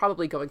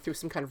 probably going through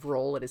some kind of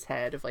roll in his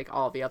head of, like,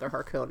 all the other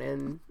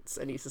Harkonnens.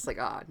 And he's just like,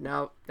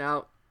 no,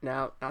 not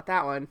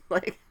that one.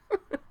 Like,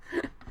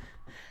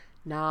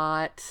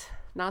 not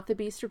the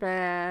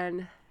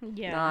Beasterban.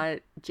 Yeah. Not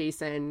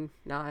Jason.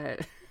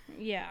 Not...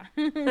 Yeah.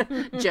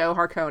 Joe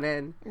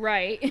Harkonnen.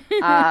 Right.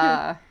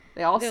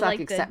 They all They're suck like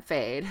except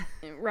Feyd.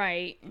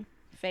 Right.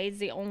 Feyd's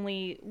the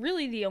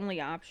only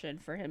option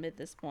for him at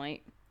this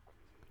point.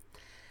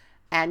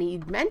 And he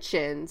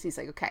mentions, he's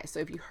like, okay, so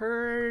if you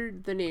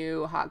heard the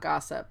new hot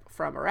gossip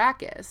from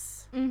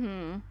Arrakis,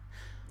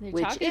 They're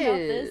which talking about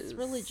this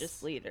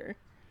religious leader.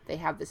 They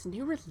have this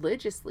new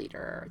religious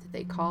leader that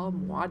they call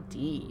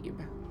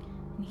Muad'Dib.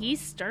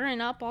 He's stirring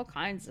up all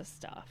kinds of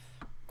stuff.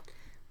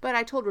 but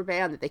I told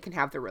Raban that they can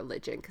have their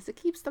religion because it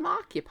keeps them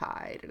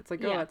occupied. And it's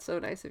like, oh, that's so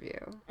nice of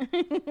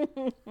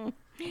you.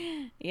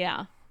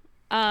 Yeah.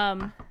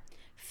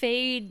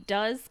 Faye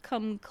does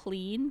come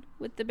clean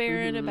with the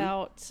Baron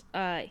about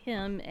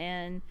him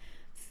and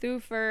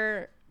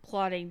Thufir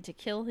plotting to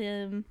kill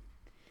him,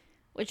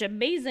 which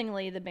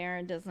amazingly the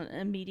Baron doesn't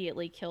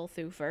immediately kill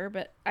Thufir,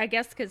 but I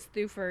guess because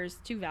Thufir is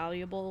too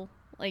valuable,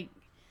 like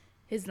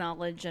his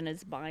knowledge and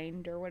his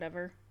mind or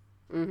whatever.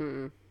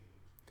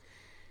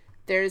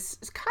 There's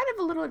kind of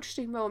a little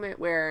interesting moment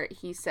where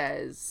he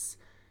says,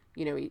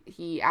 you know,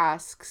 he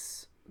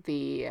asks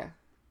the,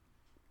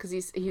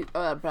 because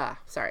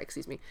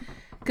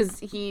because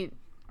he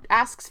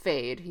asks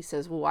Fade, he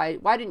says, well,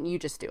 why didn't you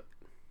just do it?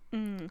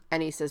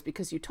 And he says,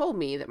 because you told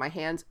me that my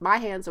hands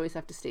always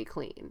have to stay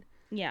clean.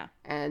 Yeah.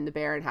 And the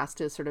Baron has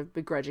to sort of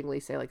begrudgingly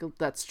say, like, oh,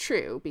 that's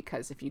true,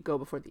 because if you go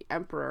before the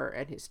Emperor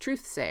and his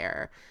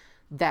truthsayer,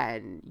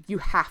 then you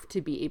have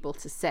to be able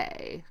to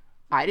say,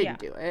 I didn't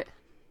do it.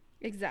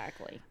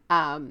 Exactly.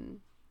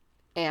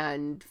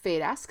 And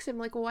Fade asks him,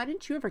 like, well, why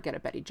didn't you ever get a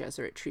Bene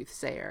Gesserit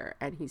truthsayer?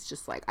 And he's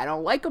just like, I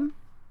don't like him.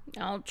 I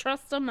don't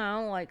trust him. I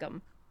don't like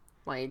him.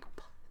 Like,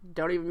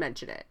 don't even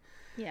mention it.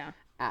 Yeah.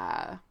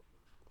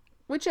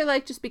 Which I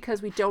like just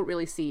because we don't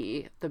really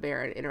see the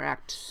Baron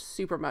interact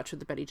super much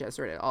with the Bene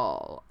Gesserit at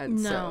all. And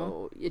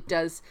so it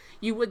does,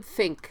 you would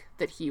think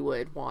that he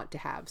would want to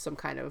have some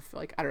kind of,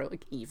 like, I don't know,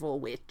 like evil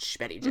witch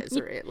Bene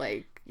Gesserit,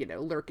 like, you know,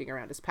 lurking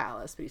around his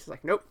palace. But he's just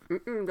like, nope,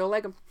 don't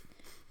like him.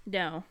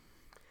 No.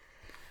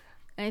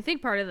 And I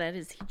think part of that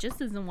is he just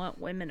doesn't want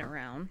women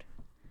around.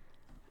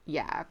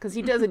 Yeah, because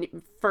he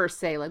doesn't first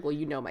say, like, well,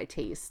 you know my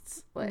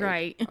tastes. Like,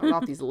 right. I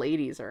want these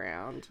ladies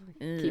around.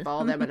 Keep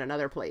all of them in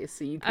another place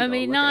so you can I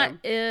mean,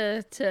 not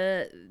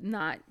to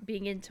not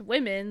being into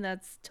women,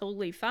 that's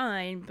totally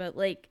fine, but,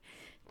 like,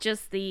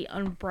 just the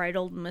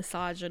unbridled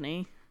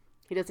misogyny.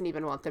 He doesn't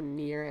even want them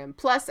near him.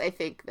 Plus, I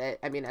think that,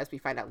 I mean, as we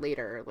find out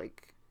later,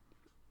 like,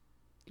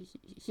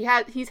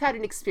 he's had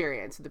an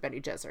experience with the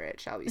Bene Gesserit,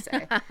 shall we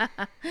say.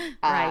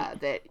 Right.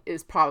 That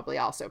is probably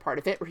also part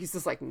of it, where he's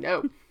just like,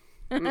 no.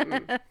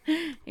 Don't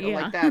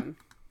like them.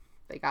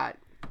 They got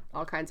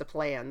all kinds of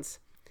plans.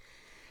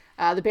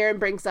 The Baron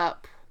brings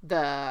up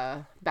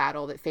the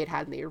battle that Fade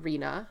had in the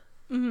arena,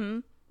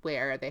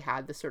 where they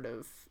had the sort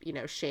of, you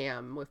know,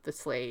 sham with the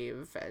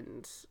slave,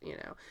 and, you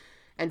know,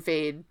 and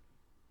Fade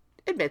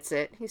admits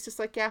it. He's just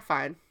like, yeah,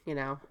 fine, you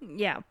know.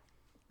 Yeah.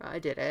 I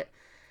did it.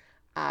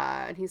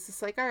 And he's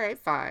just like, all right,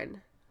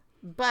 fine.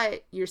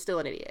 But you're still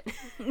an idiot.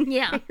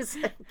 Yeah. He's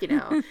like, you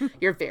know,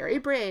 you're very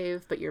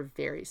brave, but you're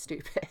very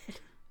stupid.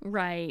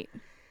 Right.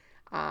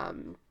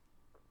 And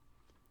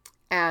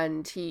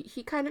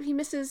he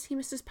misses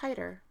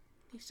Piter.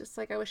 He's just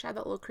like, I wish I had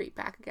that little creep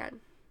back again.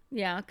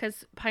 Yeah,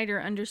 because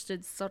Piter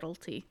understood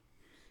subtlety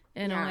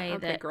in a way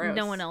that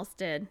no one else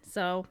did.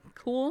 So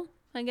cool,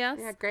 I guess.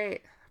 Yeah,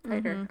 great.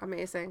 Piter,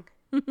 amazing.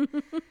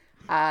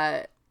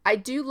 I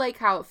do like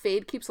how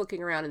Fade keeps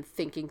looking around and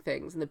thinking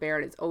things, and the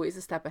Baron is always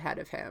a step ahead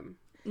of him.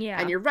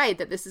 Yeah. And you're right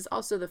that this is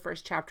also the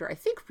first chapter, I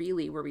think,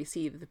 really, where we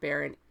see that the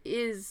Baron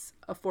is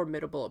a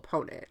formidable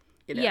opponent.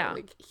 You know,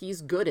 like,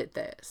 he's good at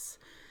this.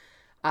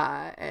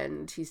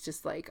 And he's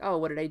just like, oh,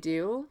 what did I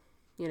do?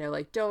 You know,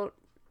 like, don't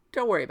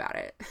worry about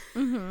it.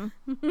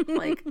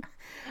 Like,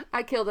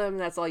 I killed him,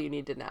 that's all you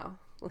need to know.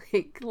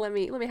 Like, let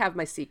me have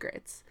my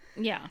secrets.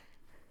 Yeah.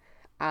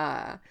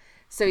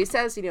 So he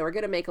says, you know, we're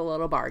going to make a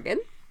little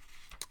bargain.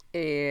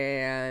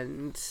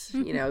 And,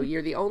 you know,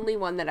 you're the only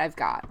one that I've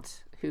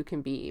got who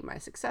can be my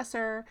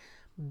successor,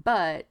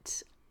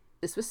 but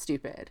this was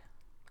stupid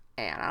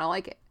and I don't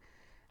like it.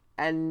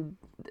 And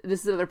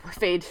this is another point.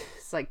 Fade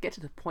is like, get to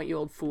the point, you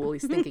old fool.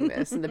 He's thinking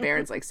this, and the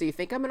Baron's like, so you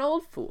think I'm an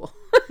old fool?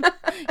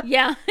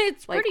 Yeah,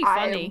 it's like, pretty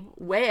funny.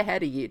 I'm way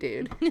ahead of you,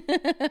 dude.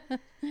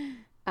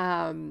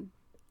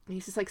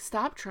 He's just like,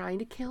 stop trying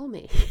to kill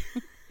me.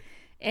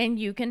 And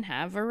you can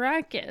have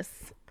Arrakis.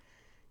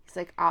 He's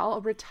like,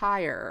 I'll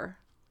retire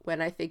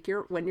when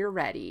you're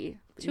ready.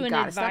 To you an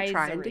gotta stop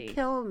trying to advisory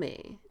kill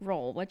me.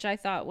 Role, which I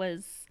thought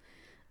was,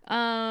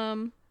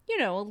 you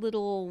know, a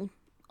little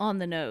on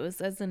the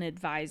nose as an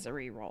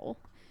advisory role.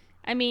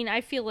 I mean,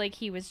 I feel like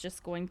he was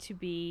just going to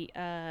be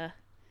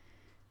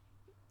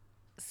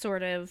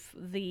sort of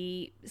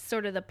the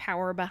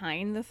power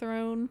behind the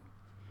throne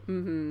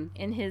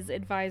in his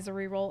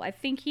advisory role. I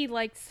think he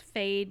likes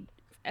Fade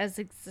as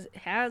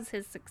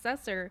his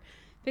successor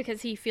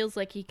because he feels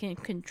like he can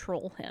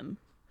control him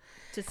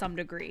to some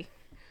degree.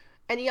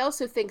 And he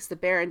also thinks the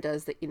Baron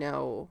does that, you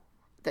know,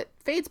 that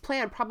Fade's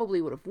plan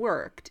probably would have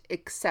worked,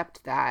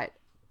 except that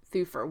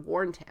Thufir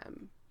warned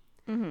him.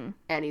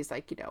 And he's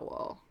like, you know,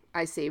 well,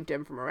 I saved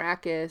him from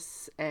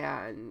Arrakis,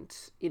 and,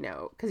 you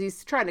know, because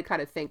he's trying to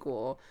kind of think,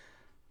 well,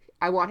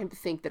 I want him to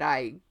think that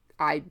I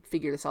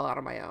figured this all out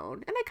on my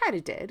own. And I kind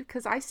of did,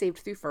 because I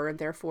saved Thufir, and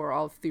therefore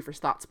all of Thufir's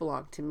thoughts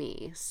belong to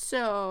me.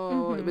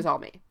 So it was all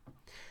me.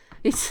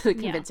 He's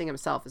convincing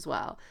himself as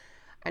well.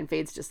 And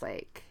Fade's just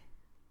like,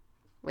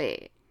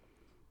 wait,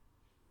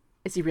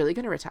 Is he really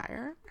going to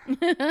retire?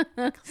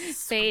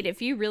 Fade,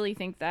 if you really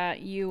think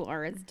that, you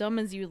are as dumb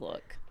as you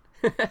look.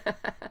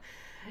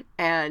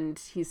 And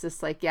he's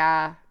just like,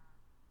 yeah,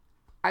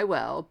 I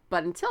will.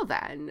 But until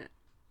then,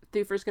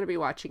 Thufir's going to be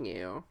watching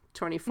you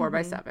 24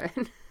 by 7.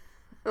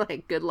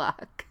 Like, good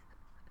luck.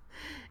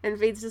 And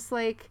Fade's just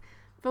like,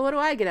 but what do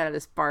I get out of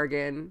this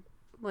bargain?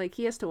 Like,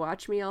 he has to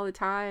watch me all the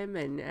time,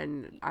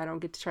 and I don't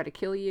get to try to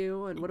kill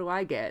you. And what do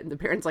I get? And the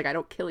Baron's like, I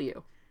don't kill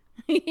you.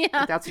 Yeah.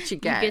 Like, that's what you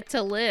get. You get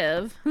to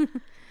live.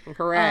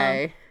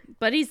 Hooray.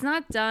 But he's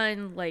not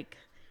done, like,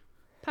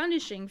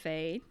 punishing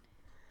Fade.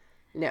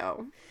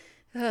 No.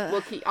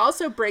 Well, he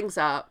also brings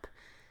up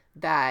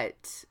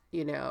that,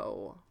 you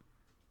know,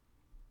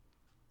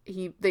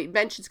 they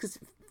mentions, because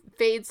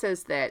Fade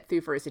says that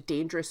Thufir is a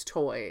dangerous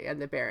toy,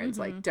 and the Baron's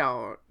like,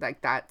 don't,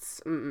 like,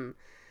 that's,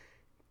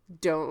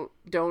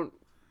 don't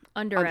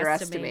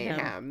underestimate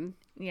him.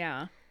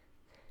 Yeah.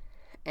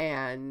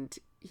 And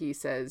he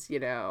says,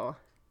 don't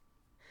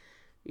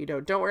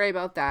worry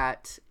about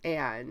that,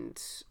 and,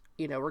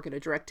 we're going to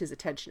direct his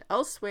attention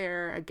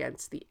elsewhere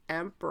against the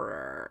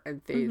Emperor.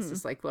 And Fade's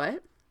just like,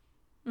 what?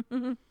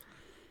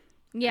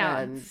 Yeah,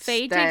 and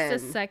Fade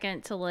takes a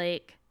second to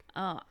like,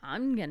 oh,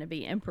 I'm gonna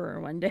be emperor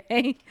one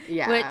day.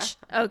 Yeah. Which,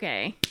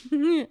 okay.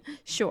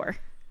 Sure.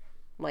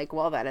 Like,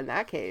 well then, in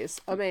that case,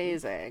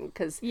 amazing.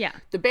 Because yeah,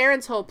 the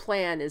Baron's whole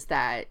plan is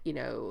that,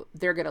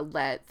 they're going to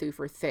let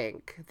Thufir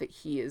think that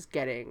he is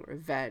getting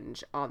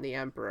revenge on the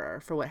Emperor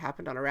for what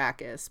happened on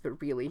Arrakis,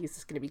 but really he's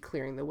just going to be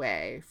clearing the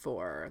way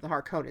for the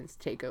Harkonnens to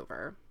take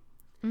over.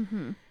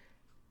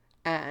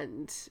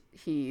 And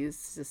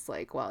he's just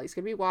like, well, he's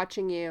going to be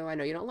watching you. I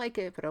know you don't like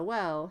it, but oh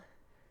well.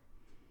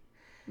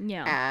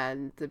 Yeah.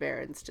 And the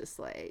Baron's just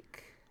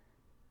like...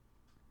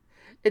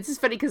 It's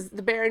just funny because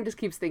the Baron just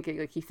keeps thinking,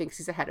 like, he thinks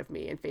he's ahead of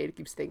me, and Fade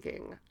keeps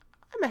thinking,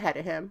 I'm ahead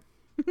of him.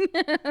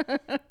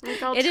 Like,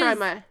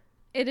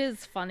 It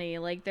is funny.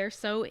 Like, they're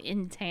so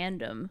in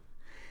tandem.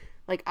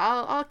 Like,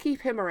 I'll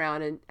keep him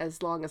around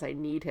as long as I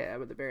need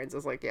him. And the Baron's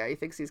just like, yeah, he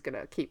thinks he's going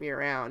to keep me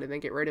around and then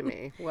get rid of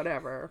me.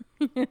 Whatever.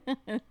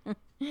 Who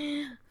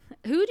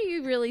do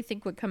you really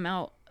think would come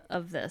out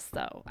of this,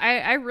 though?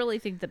 I really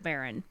think the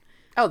Baron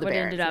would Baron,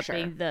 ended up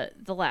being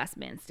the last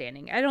man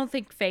standing. I don't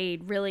think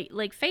Fade really...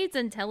 Like, Fade's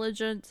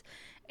intelligent,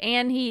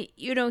 and he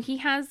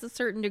has a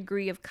certain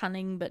degree of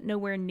cunning, but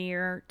nowhere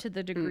near to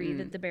the degree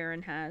that the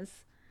Baron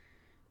has.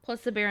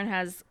 Plus, the Baron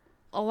has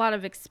a lot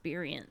of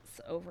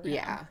experience over him.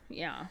 Yeah.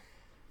 Yeah.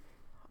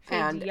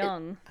 Fade's And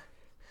young.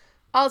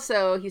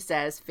 Also, he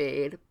says,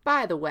 Fade,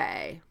 by the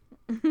way,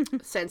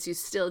 since you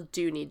still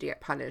do need to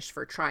get punished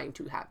for trying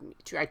to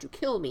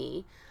kill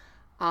me,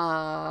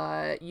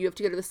 you have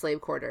to go to the slave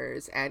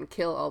quarters and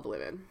kill all the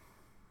women.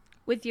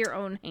 With your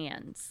own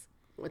hands.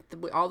 With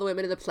all the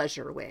women in the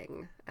pleasure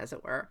wing, as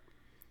it were.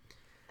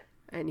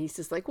 And he's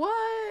just like,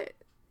 what?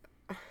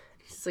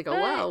 He's like, oh,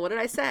 well, what did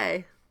I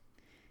say?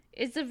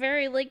 It's a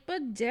very, like,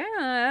 but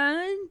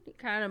Dad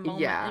kind of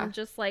moment. Yeah. And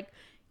just like,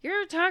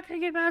 you're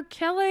talking about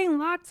killing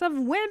lots of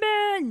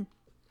women.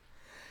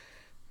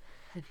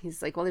 And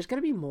he's like, well, there's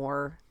going to be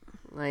more.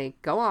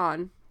 Like, go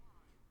on.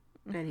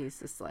 And he's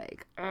just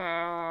like,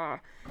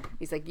 ugh.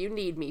 He's like, you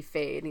need me,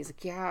 Fade. And he's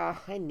like, yeah,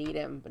 I need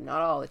him, but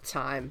not all the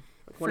time.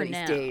 Like, one of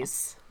these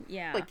days.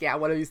 Yeah. Like, yeah,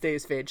 one of these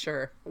days, Fade,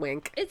 sure.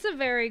 Wink. It's a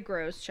very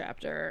gross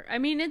chapter. I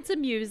mean, it's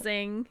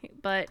amusing,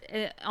 but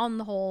on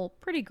the whole,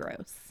 pretty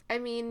gross. I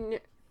mean,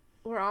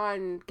 we're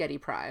on Getty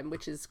Prime,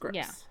 which is gross.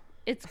 Yeah,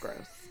 it's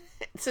gross.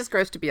 It's just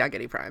gross to be on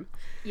Getty Prime.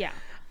 Yeah.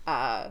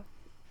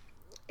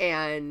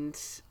 And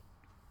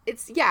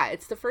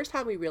it's the first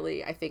time we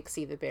really, I think,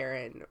 see the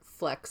Baron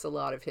flex a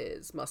lot of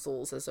his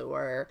muscles, as it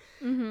were.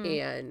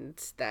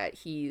 And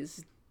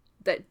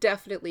that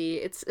definitely,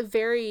 it's a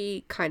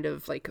very kind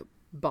of like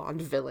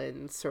Bond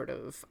villain sort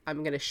of,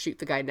 I'm going to shoot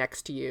the guy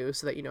next to you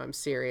so that you know I'm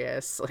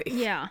serious. Like,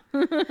 yeah.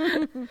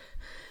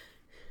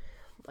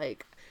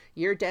 Like,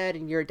 you're dead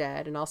and you're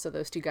dead, and also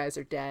those two guys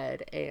are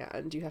dead,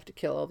 and you have to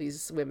kill all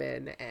these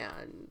women,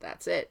 and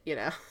that's it,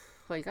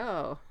 Like,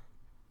 oh,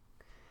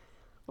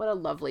 what a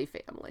lovely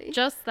family.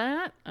 Just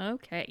that?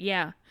 Okay.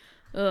 Yeah.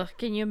 Ugh,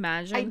 can you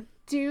imagine? I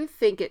do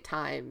think at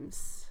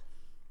times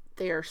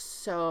they are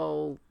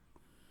so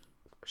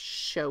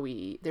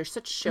showy. They're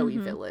such showy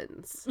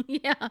villains.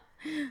 Yeah.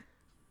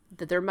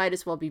 That there might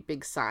as well be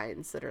big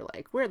signs that are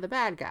like, we're the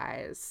bad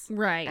guys.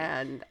 Right.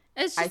 And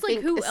it's just like,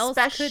 who else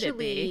could it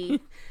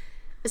be?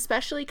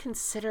 Especially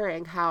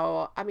considering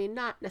how, I mean,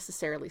 not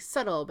necessarily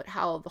subtle, but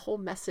how the whole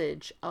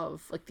message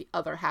of like the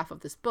other half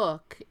of this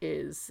book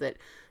is that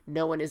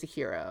no one is a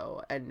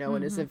hero and no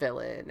one is a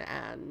villain,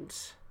 and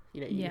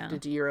you have to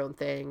do your own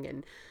thing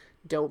and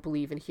don't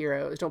believe in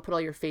heroes, don't put all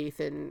your faith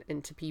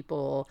into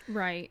people.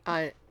 Right.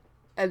 And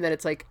then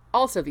it's like,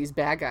 also these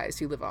bad guys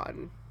who live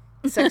on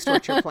sex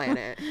torture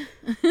planet.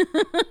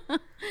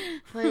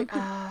 Like,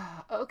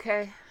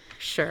 okay.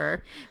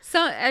 Sure. So,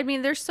 I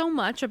mean, there's so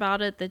much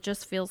about it that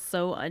just feels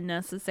so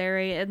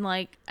unnecessary. And,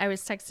 like, I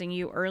was texting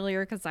you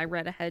earlier because I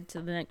read ahead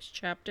to the next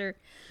chapter.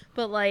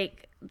 But,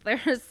 like,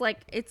 there's,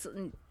 like, it's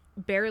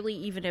barely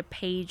even a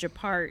page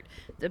apart,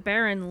 the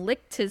Baron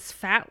licked his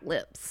fat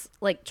lips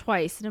like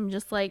twice, and I'm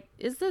just like,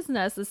 is this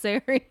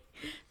necessary?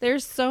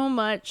 There's so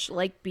much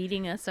like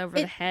beating us over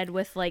the head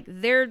with like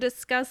they're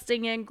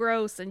disgusting and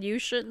gross and you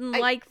shouldn't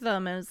like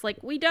them, and it's like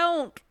we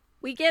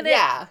get it.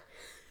 Yeah,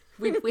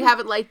 we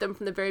haven't liked them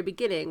from the very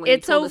beginning when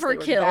It's you told us they were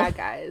overkill. the bad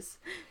guys.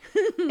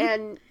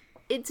 And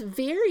it's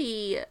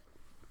very,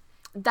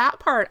 that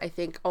part I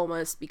think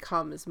almost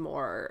becomes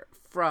more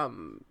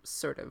from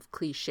sort of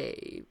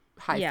cliche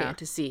high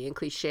fantasy and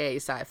cliche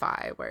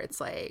sci-fi, where it's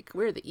like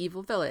we're the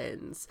evil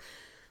villains.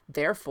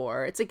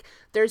 Therefore, it's like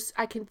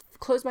I can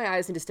close my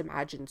eyes and just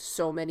imagine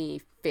so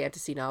many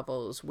fantasy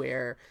novels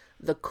where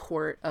the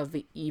court of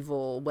the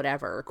evil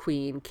whatever,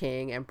 queen,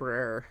 king,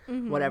 emperor,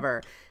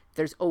 whatever,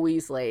 there's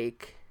always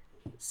like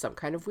some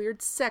kind of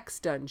weird sex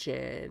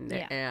dungeon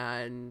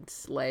and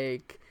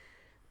like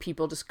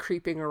people just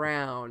creeping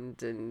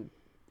around, and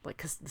like,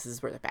 because this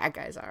is where the bad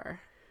guys are.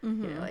 You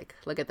know, like,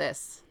 look at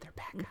this, they're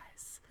bad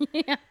guys.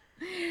 Yeah.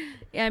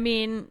 I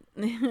mean,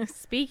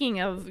 speaking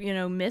of, you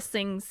know,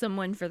 missing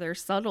someone for their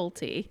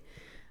subtlety,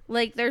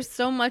 like there's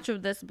so much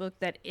of this book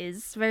that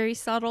is very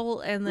subtle,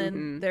 and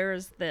then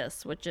there's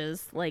this, which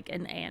is like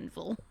an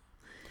anvil.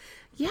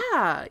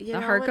 Yeah, the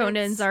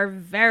Harkonnens are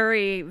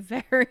very,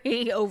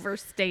 very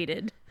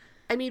overstated.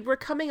 I mean, we're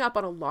coming up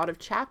on a lot of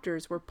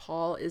chapters where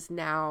Paul is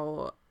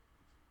now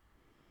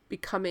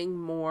becoming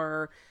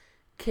more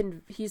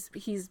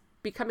he's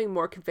becoming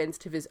more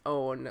convinced of his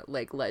own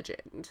like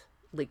legend.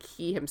 Like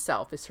he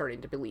himself is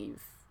starting to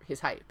believe his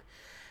hype,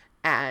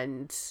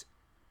 and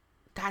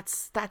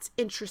that's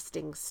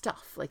interesting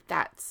stuff. Like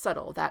that's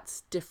subtle,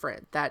 that's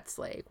different, that's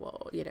like,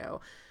 well, you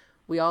know,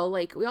 we all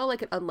like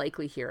an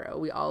unlikely hero,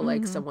 we all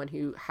like someone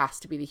who has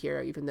to be the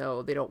hero even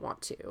though they don't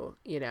want to,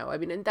 you know. I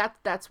mean, and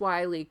that's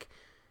why, like,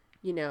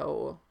 you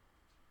know,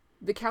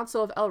 the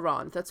Council of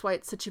Elrond, that's why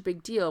it's such a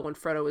big deal when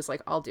Frodo was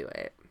like, I'll do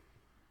it.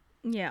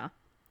 Yeah.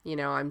 You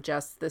know, I'm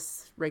just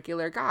this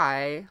regular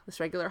guy,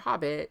 this regular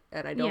hobbit,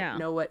 and I don't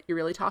know what you're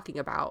really talking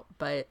about,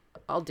 but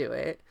I'll do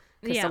it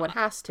because someone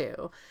has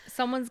to.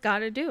 Someone's got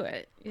to do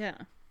it. Yeah.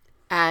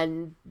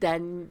 And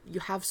then you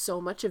have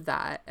so much of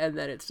that, and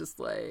then it's just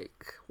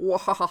like,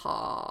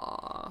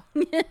 wahaha,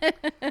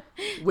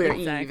 we're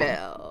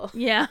evil.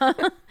 Yeah.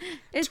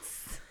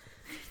 It's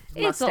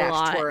a Mustache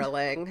lot.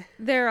 twirling.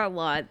 They're a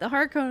lot. The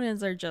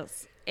Harkonnens are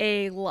just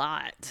a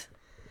lot.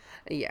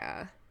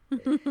 Yeah.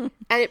 And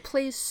it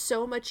plays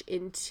so much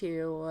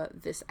into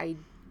this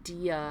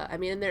idea. I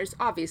mean, and there's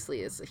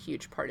obviously is a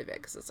huge part of it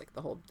because it's like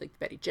the whole, like,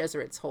 Betty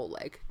Gesserit's whole,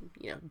 like,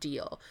 you know,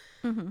 deal.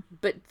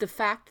 But the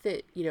fact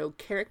that, you know,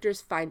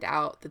 characters find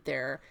out that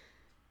they're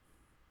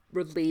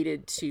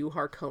related to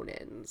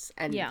Harkonnens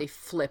and they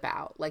flip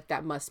out, like,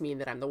 that must mean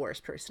that I'm the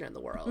worst person in the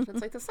world.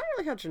 It's like, that's not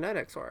really how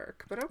genetics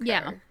work, but okay.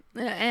 Yeah.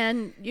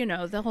 And, you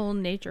know, the whole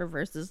nature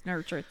versus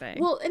nurture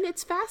thing. Well, and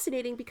it's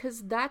fascinating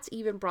because that's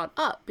even brought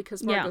up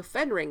because Margot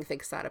Fenring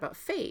thinks that about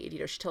Fade. You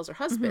know, she tells her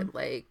husband,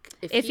 like,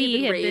 if he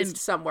had been raised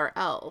somewhere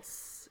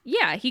else.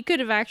 Yeah, he could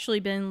have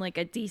actually been, like,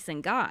 a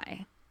decent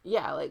guy.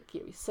 Yeah, like, you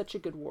know, he's such a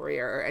good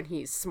warrior, and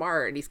he's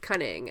smart, and he's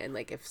cunning, and,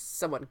 like, if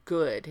someone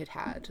good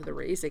had the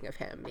raising of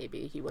him,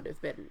 maybe he would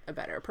have been a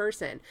better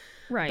person.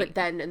 Right. But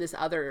then in this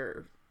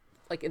other,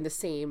 like, in the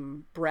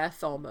same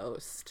breath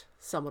almost,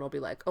 someone will be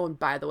like, oh, and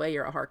by the way,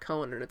 you're a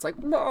Harkonnen, and it's like,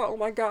 oh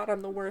my god,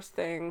 I'm the worst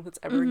thing that's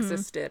ever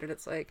existed, and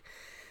it's like,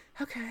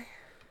 okay.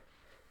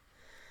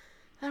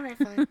 All right,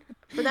 fine.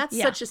 But that's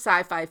such a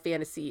sci-fi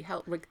fantasy.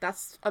 Like,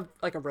 that's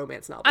like a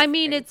romance novel. I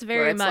mean, it's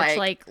very much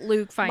like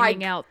Luke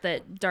finding out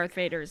that Darth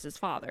Vader is his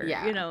father.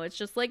 Yeah. You know, it's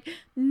just like,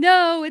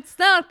 no, it's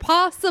not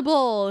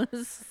possible.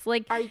 It's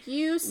like, are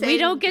you saying we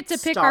don't get to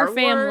pick Star our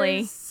family?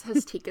 Wars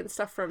has taken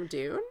stuff from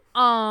Dune?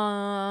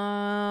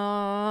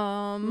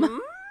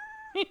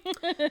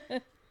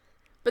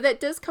 But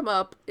that does come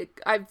up.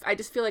 I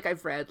just feel like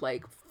I've read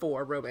like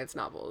 4 romance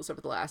novels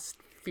over the last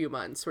few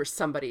months where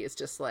somebody is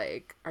just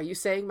like, are you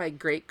saying my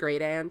great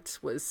aunt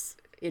was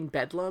in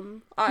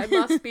Bedlam? I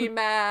must be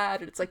mad.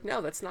 And it's like,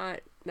 no, that's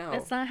not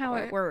how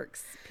it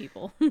works,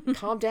 people.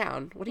 Calm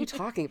down. What are you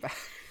talking about?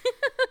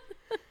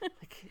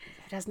 Like,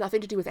 it has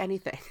nothing to do with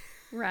anything.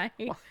 Right.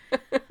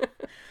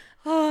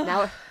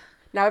 Now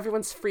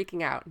everyone's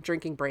freaking out and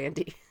drinking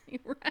brandy.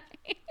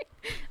 Right.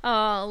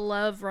 Oh,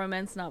 love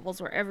romance novels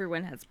where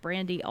everyone has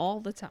brandy all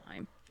the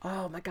time.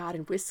 Oh my god,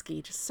 and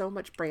whiskey, just so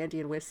much brandy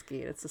and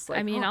whiskey. It's just like,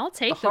 I mean, I'll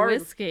take the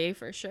whiskey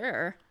for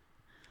sure.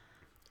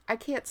 I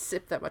can't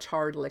sip that much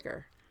hard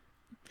liquor.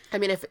 I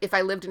mean, if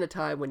I lived in a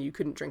time when you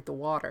couldn't drink the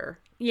water,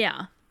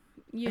 yeah,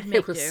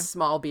 it was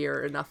small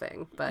beer or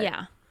nothing. But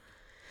yeah,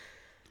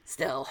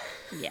 still,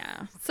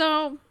 yeah.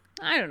 So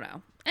I don't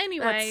know.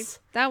 Anyway,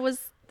 that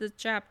was the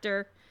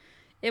chapter.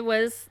 It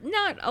was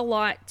not a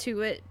lot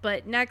to it,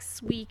 but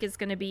next week is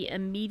going to be a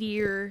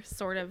meteor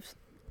sort of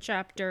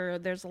chapter.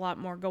 There's a lot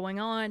more going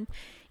on,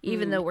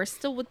 even though we're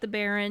still with the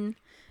Baron.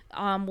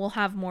 We'll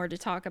have more to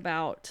talk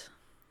about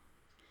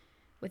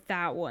with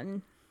that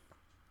one.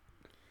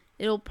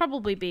 It'll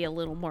probably be a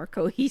little more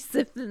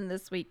cohesive than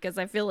this week because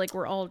I feel like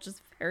we're all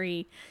just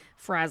very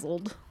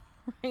frazzled.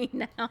 right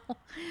now.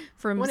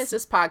 From When has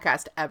this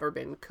podcast ever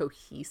been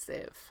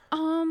cohesive?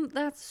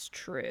 That's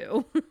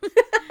true.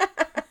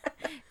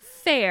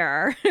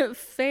 Fair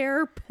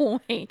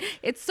point.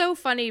 It's so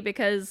funny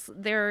because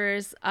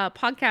there's a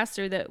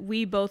podcaster that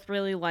we both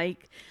really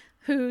like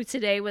who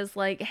today was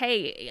like,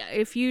 hey,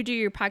 if you do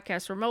your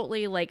podcast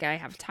remotely, like I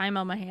have time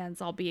on my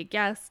hands, I'll be a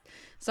guest.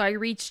 So I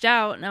reached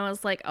out and I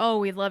was like, oh,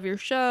 we love your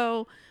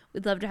show,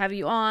 we'd love to have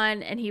you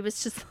on. And he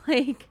was just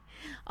like,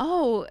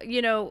 oh,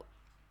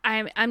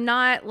 I'm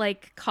not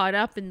like caught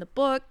up in the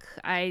book.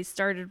 I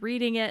started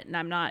reading it and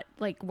I'm not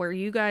like where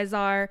you guys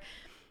are.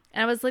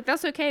 And I was like,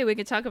 that's okay. We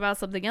could talk about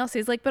something else.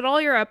 He's like, but all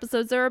your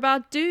episodes are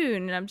about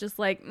Dune. And I'm just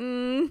like,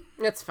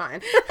 It's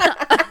fine.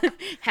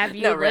 Have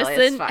you No, really, it's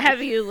listened? fine.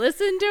 Have you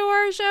listened to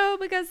our show?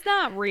 Because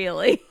not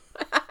really.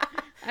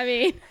 I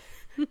mean,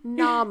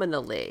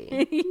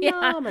 Nominally. Yeah.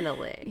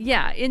 Nominally.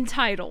 yeah, in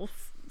title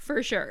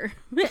for sure.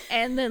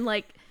 And then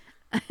like,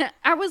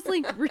 I was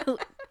like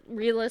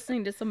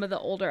re-listening to some of the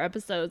older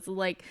episodes,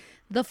 like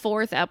the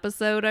 4th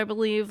episode, I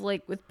believe,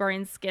 like with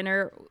Brian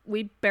Skinner.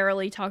 We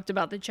barely talked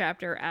about the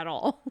chapter at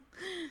all.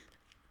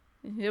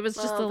 It was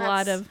just a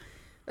lot of.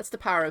 That's the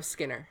power of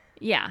Skinner.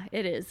 Yeah,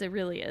 it is. It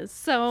really is.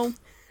 So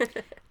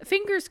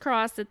fingers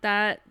crossed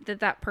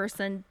that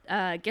person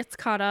gets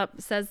caught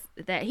up, says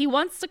that he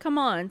wants to come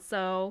on.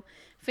 So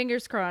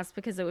fingers crossed,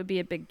 because it would be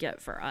a big get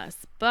for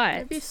us. But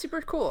It'd be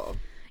super cool.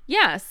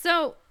 yeah,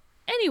 so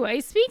anyway,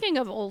 speaking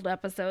of old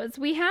episodes,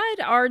 we had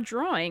our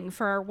drawing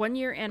for our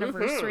 1-year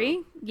anniversary.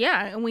 Mm-hmm.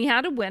 Yeah, and we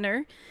had a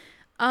winner.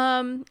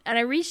 And I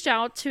reached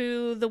out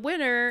to the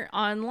winner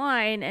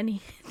online,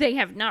 and they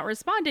have not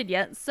responded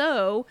yet.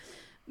 So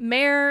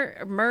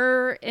Mer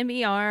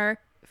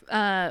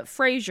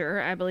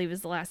Fraser, I believe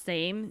is the last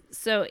name.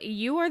 So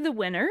you are the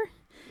winner.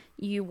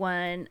 You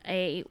won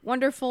a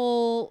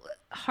wonderful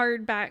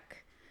hardback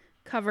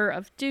cover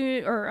of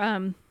Dune,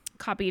 or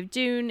copy of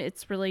Dune.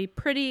 It's really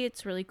pretty.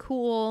 It's really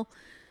cool.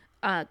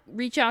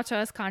 Reach out to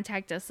us,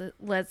 contact us at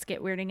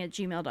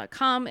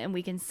letsgetweirding@gmail.com, and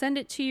we can send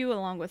it to you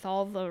along with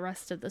all the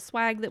rest of the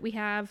swag that we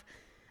have.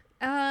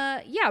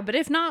 Yeah, but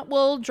if not,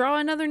 we'll draw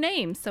another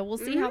name, so we'll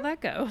see how that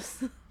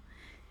goes.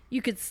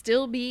 You could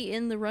still be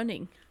in the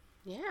running.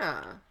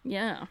 Yeah.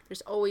 Yeah.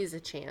 There's always a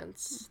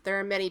chance. There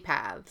are many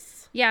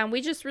paths. Yeah, and we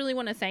just really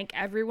want to thank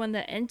everyone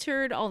that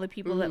entered, all the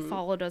people that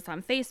followed us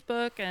on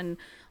Facebook and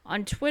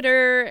on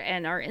Twitter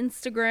and our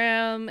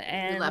Instagram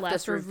and left left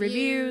us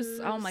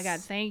reviews. Oh my God,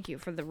 thank you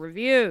for the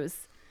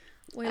reviews.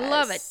 We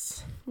love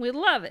it. We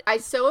love it. I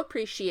so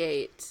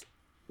appreciate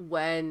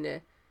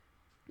when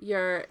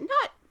you're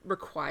not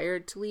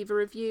required to leave a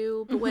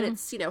review, but when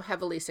it's,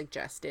 heavily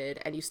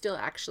suggested and you still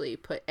actually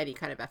put any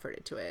kind of effort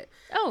into it.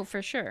 Oh,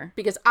 for sure.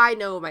 Because I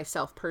know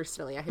myself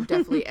personally, I have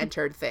definitely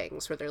entered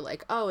things where they're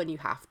like, oh, and you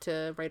have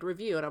to write a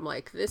review. And I'm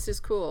like, this is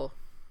cool.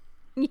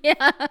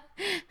 Yeah.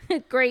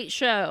 Great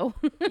show.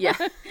 Yeah.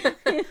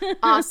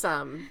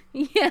 Awesome.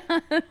 Yeah.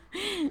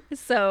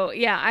 So,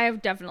 yeah, I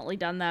have definitely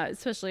done that,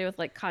 especially with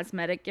like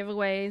cosmetic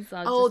giveaways.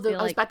 I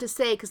was about to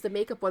say, because the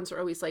makeup ones are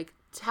always like,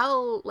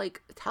 tell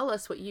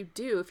us what you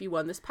do if you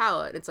won this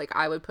palette. It's like,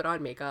 I would put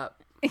on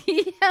makeup.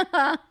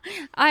 Yeah.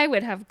 I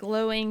would have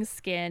glowing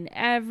skin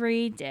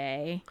every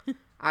day.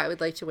 I would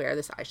like to wear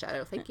this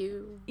eyeshadow. Thank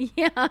you.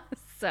 Yeah.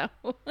 So,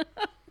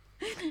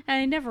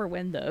 I never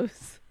win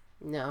those.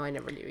 No, I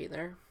never do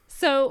either.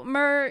 So,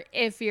 Mer,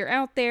 if you're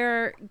out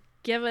there,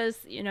 give us,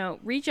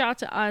 reach out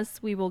to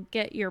us. We will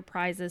get your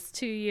prizes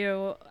to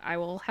you. I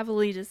will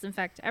heavily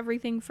disinfect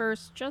everything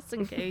first, just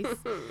in case.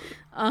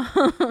 Yeah,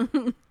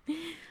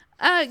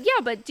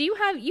 but you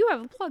have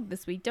a plug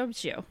this week,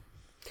 don't you?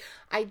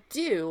 I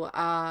do.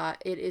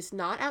 It is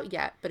not out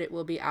yet, but it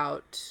will be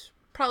out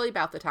probably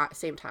about the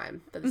same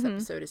time that this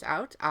episode is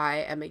out. I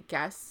am a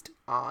guest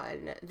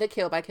on the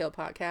Kill by Kill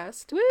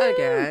podcast. Woo!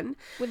 Again.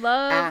 We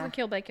love the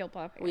Kill by Kill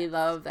podcast. We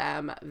love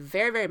them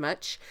very, very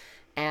much.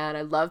 And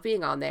I love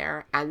being on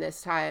there. And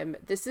this time,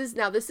 this is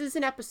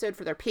an episode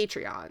for their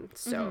Patreon.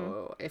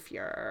 So if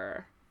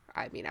you're,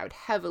 I would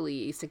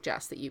heavily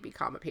suggest that you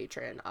become a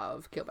patron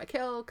of Kill by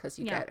Kill, because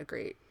you get a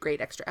great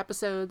extra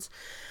episodes.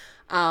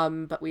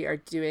 But we are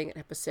doing an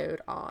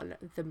episode on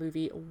the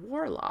movie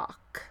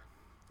Warlock.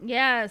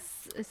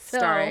 Yes.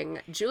 Starring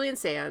Julian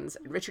Sands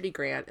and Richard E.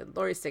 Grant and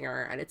Laurie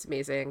Singer, and it's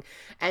amazing.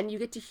 And you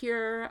get to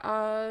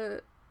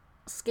hear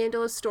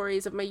scandalous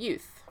stories of my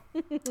youth.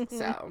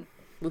 So,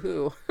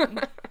 woohoo.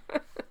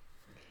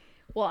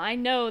 Well, I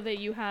know that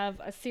you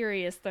have a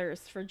serious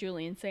thirst for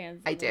Julian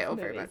Sands. I do,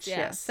 very much,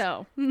 yes.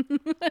 So, and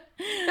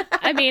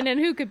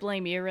who could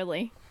blame you,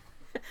 really?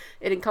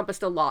 It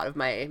encompassed a lot of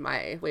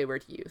my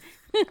wayward youth.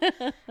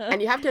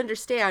 And you have to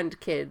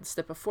understand, kids,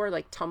 that before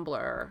like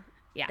Tumblr,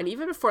 and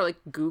even before like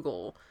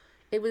Google,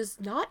 it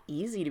was not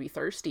easy to be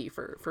thirsty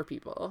for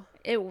people.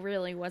 It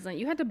really wasn't.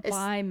 You had to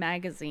buy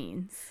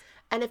magazines.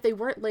 And if they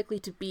weren't likely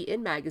to be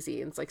in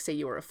magazines, like say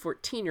you were a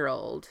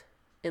 14-year-old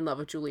in love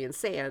with Julian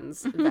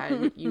Sands,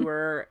 then you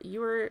were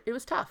it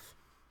was tough.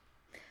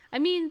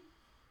 The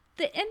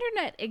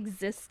internet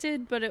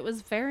existed, but it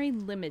was very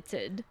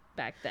limited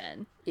back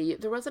then.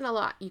 There wasn't a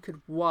lot you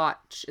could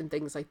watch and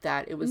things like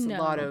that. It was No.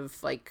 a lot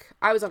of, like,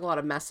 I was on a lot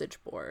of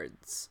message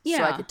boards. So I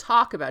Yeah. could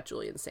talk about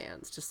Julian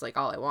Sands just like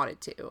all I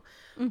wanted to.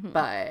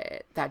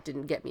 But that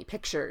didn't get me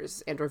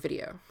pictures and or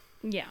video.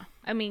 Yeah.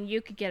 I mean,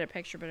 you could get a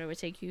picture, but it would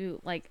take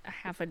you like a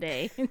half a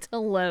day to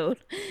load.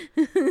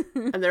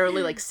 And there are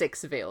only like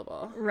 6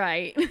 available.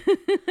 Right.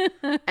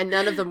 And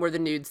none of them were the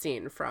nude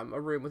scene from A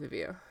Room with a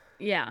View.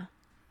 Yeah.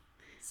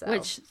 So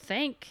Which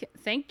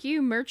thank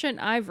you, Merchant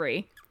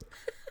Ivory.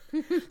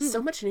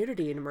 so much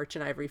nudity in a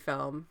Merchant Ivory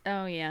film.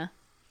 Oh yeah.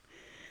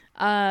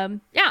 Yeah,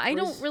 I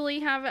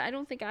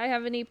don't think I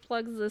have any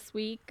plugs this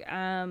week.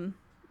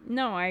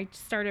 No, I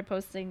started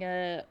posting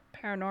a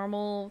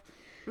paranormal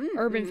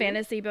urban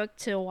fantasy book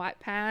to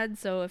Wattpad.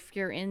 So if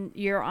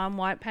you're on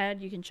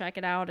Wattpad, you can check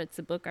it out. It's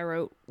a book I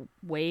wrote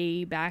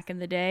way back in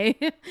the day.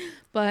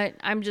 But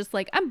I'm just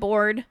like, I'm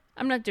bored.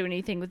 I'm not doing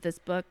anything with this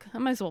book. I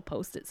might as well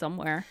post it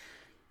somewhere.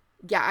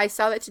 Yeah, I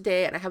saw that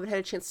today and I haven't had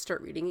a chance to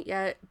start reading it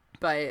yet.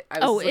 But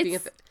I was looking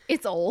at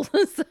it's old.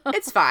 So.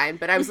 It's fine,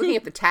 but I was looking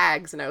at the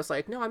tags and I was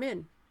like, no, I'm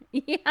in.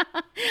 Yeah.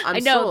 I'm I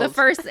know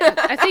sold.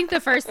 I think the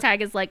first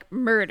tag is like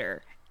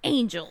murder,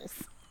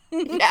 angels.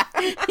 Yeah.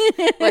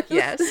 Like,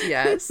 yes.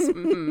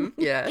 Mm-hmm,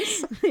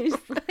 yes. There's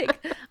like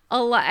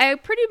a lot. I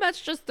pretty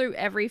much just threw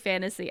every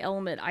fantasy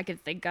element I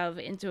could think of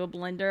into a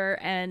blender,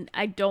 and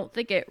I don't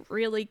think it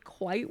really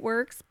quite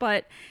works,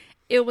 but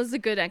it was a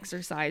good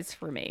exercise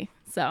for me.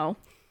 So,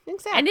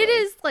 Exactly. and it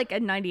is like a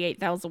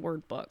 98,000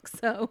 word book.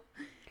 So,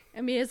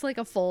 I mean, it's like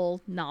a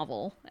full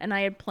novel, and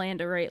I had planned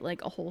to write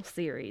like a whole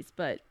series,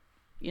 but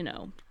you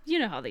know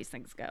how these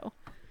things go.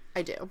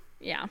 I do.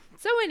 Yeah.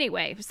 So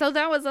anyway,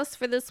 that was us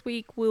for this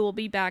week. We will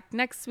be back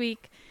next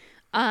week.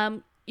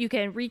 You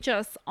can reach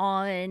us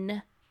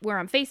we're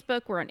on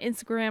Facebook, we're on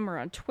Instagram, we're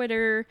on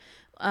Twitter.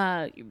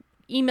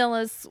 Email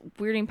us,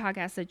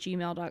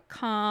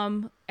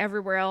 weirdingpodcast@gmail.com.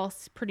 Everywhere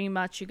else, pretty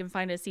much, you can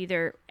find us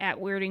either at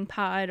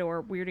weirdingpod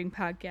or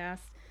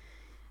weirdingpodcast.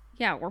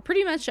 Yeah, we're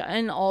pretty much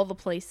in all the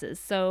places.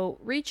 So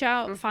reach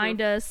out,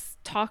 find us,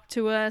 talk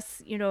to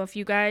us. If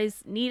you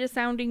guys need a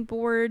sounding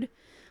board,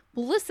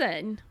 we'll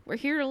listen. We're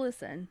here to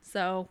listen.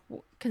 So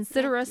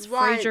consider us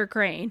Fraser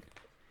Crane.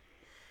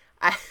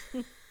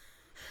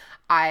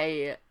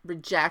 I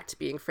reject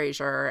being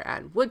Frasier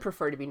and would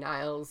prefer to be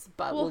Niles,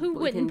 but who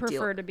wouldn't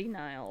prefer to be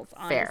Niles,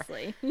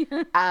 honestly?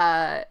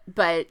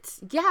 But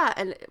yeah,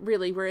 and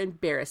really, we're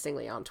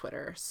embarrassingly on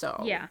Twitter,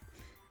 so yeah.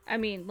 I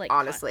mean, like,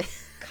 honestly,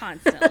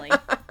 constantly.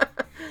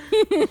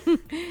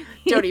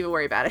 Don't even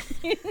worry about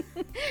it.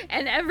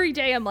 And every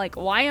day I'm like,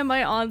 why am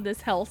I on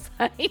this hell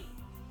site?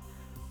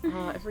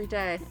 Every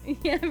day.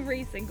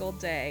 Every single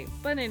day.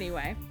 But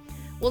anyway,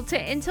 well,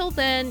 until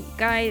then,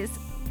 guys,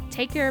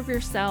 take care of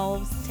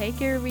yourselves, take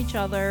care of each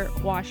other,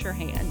 wash your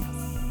hands.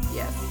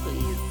 Yes,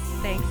 please.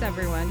 Thanks,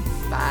 everyone.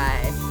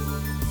 Bye.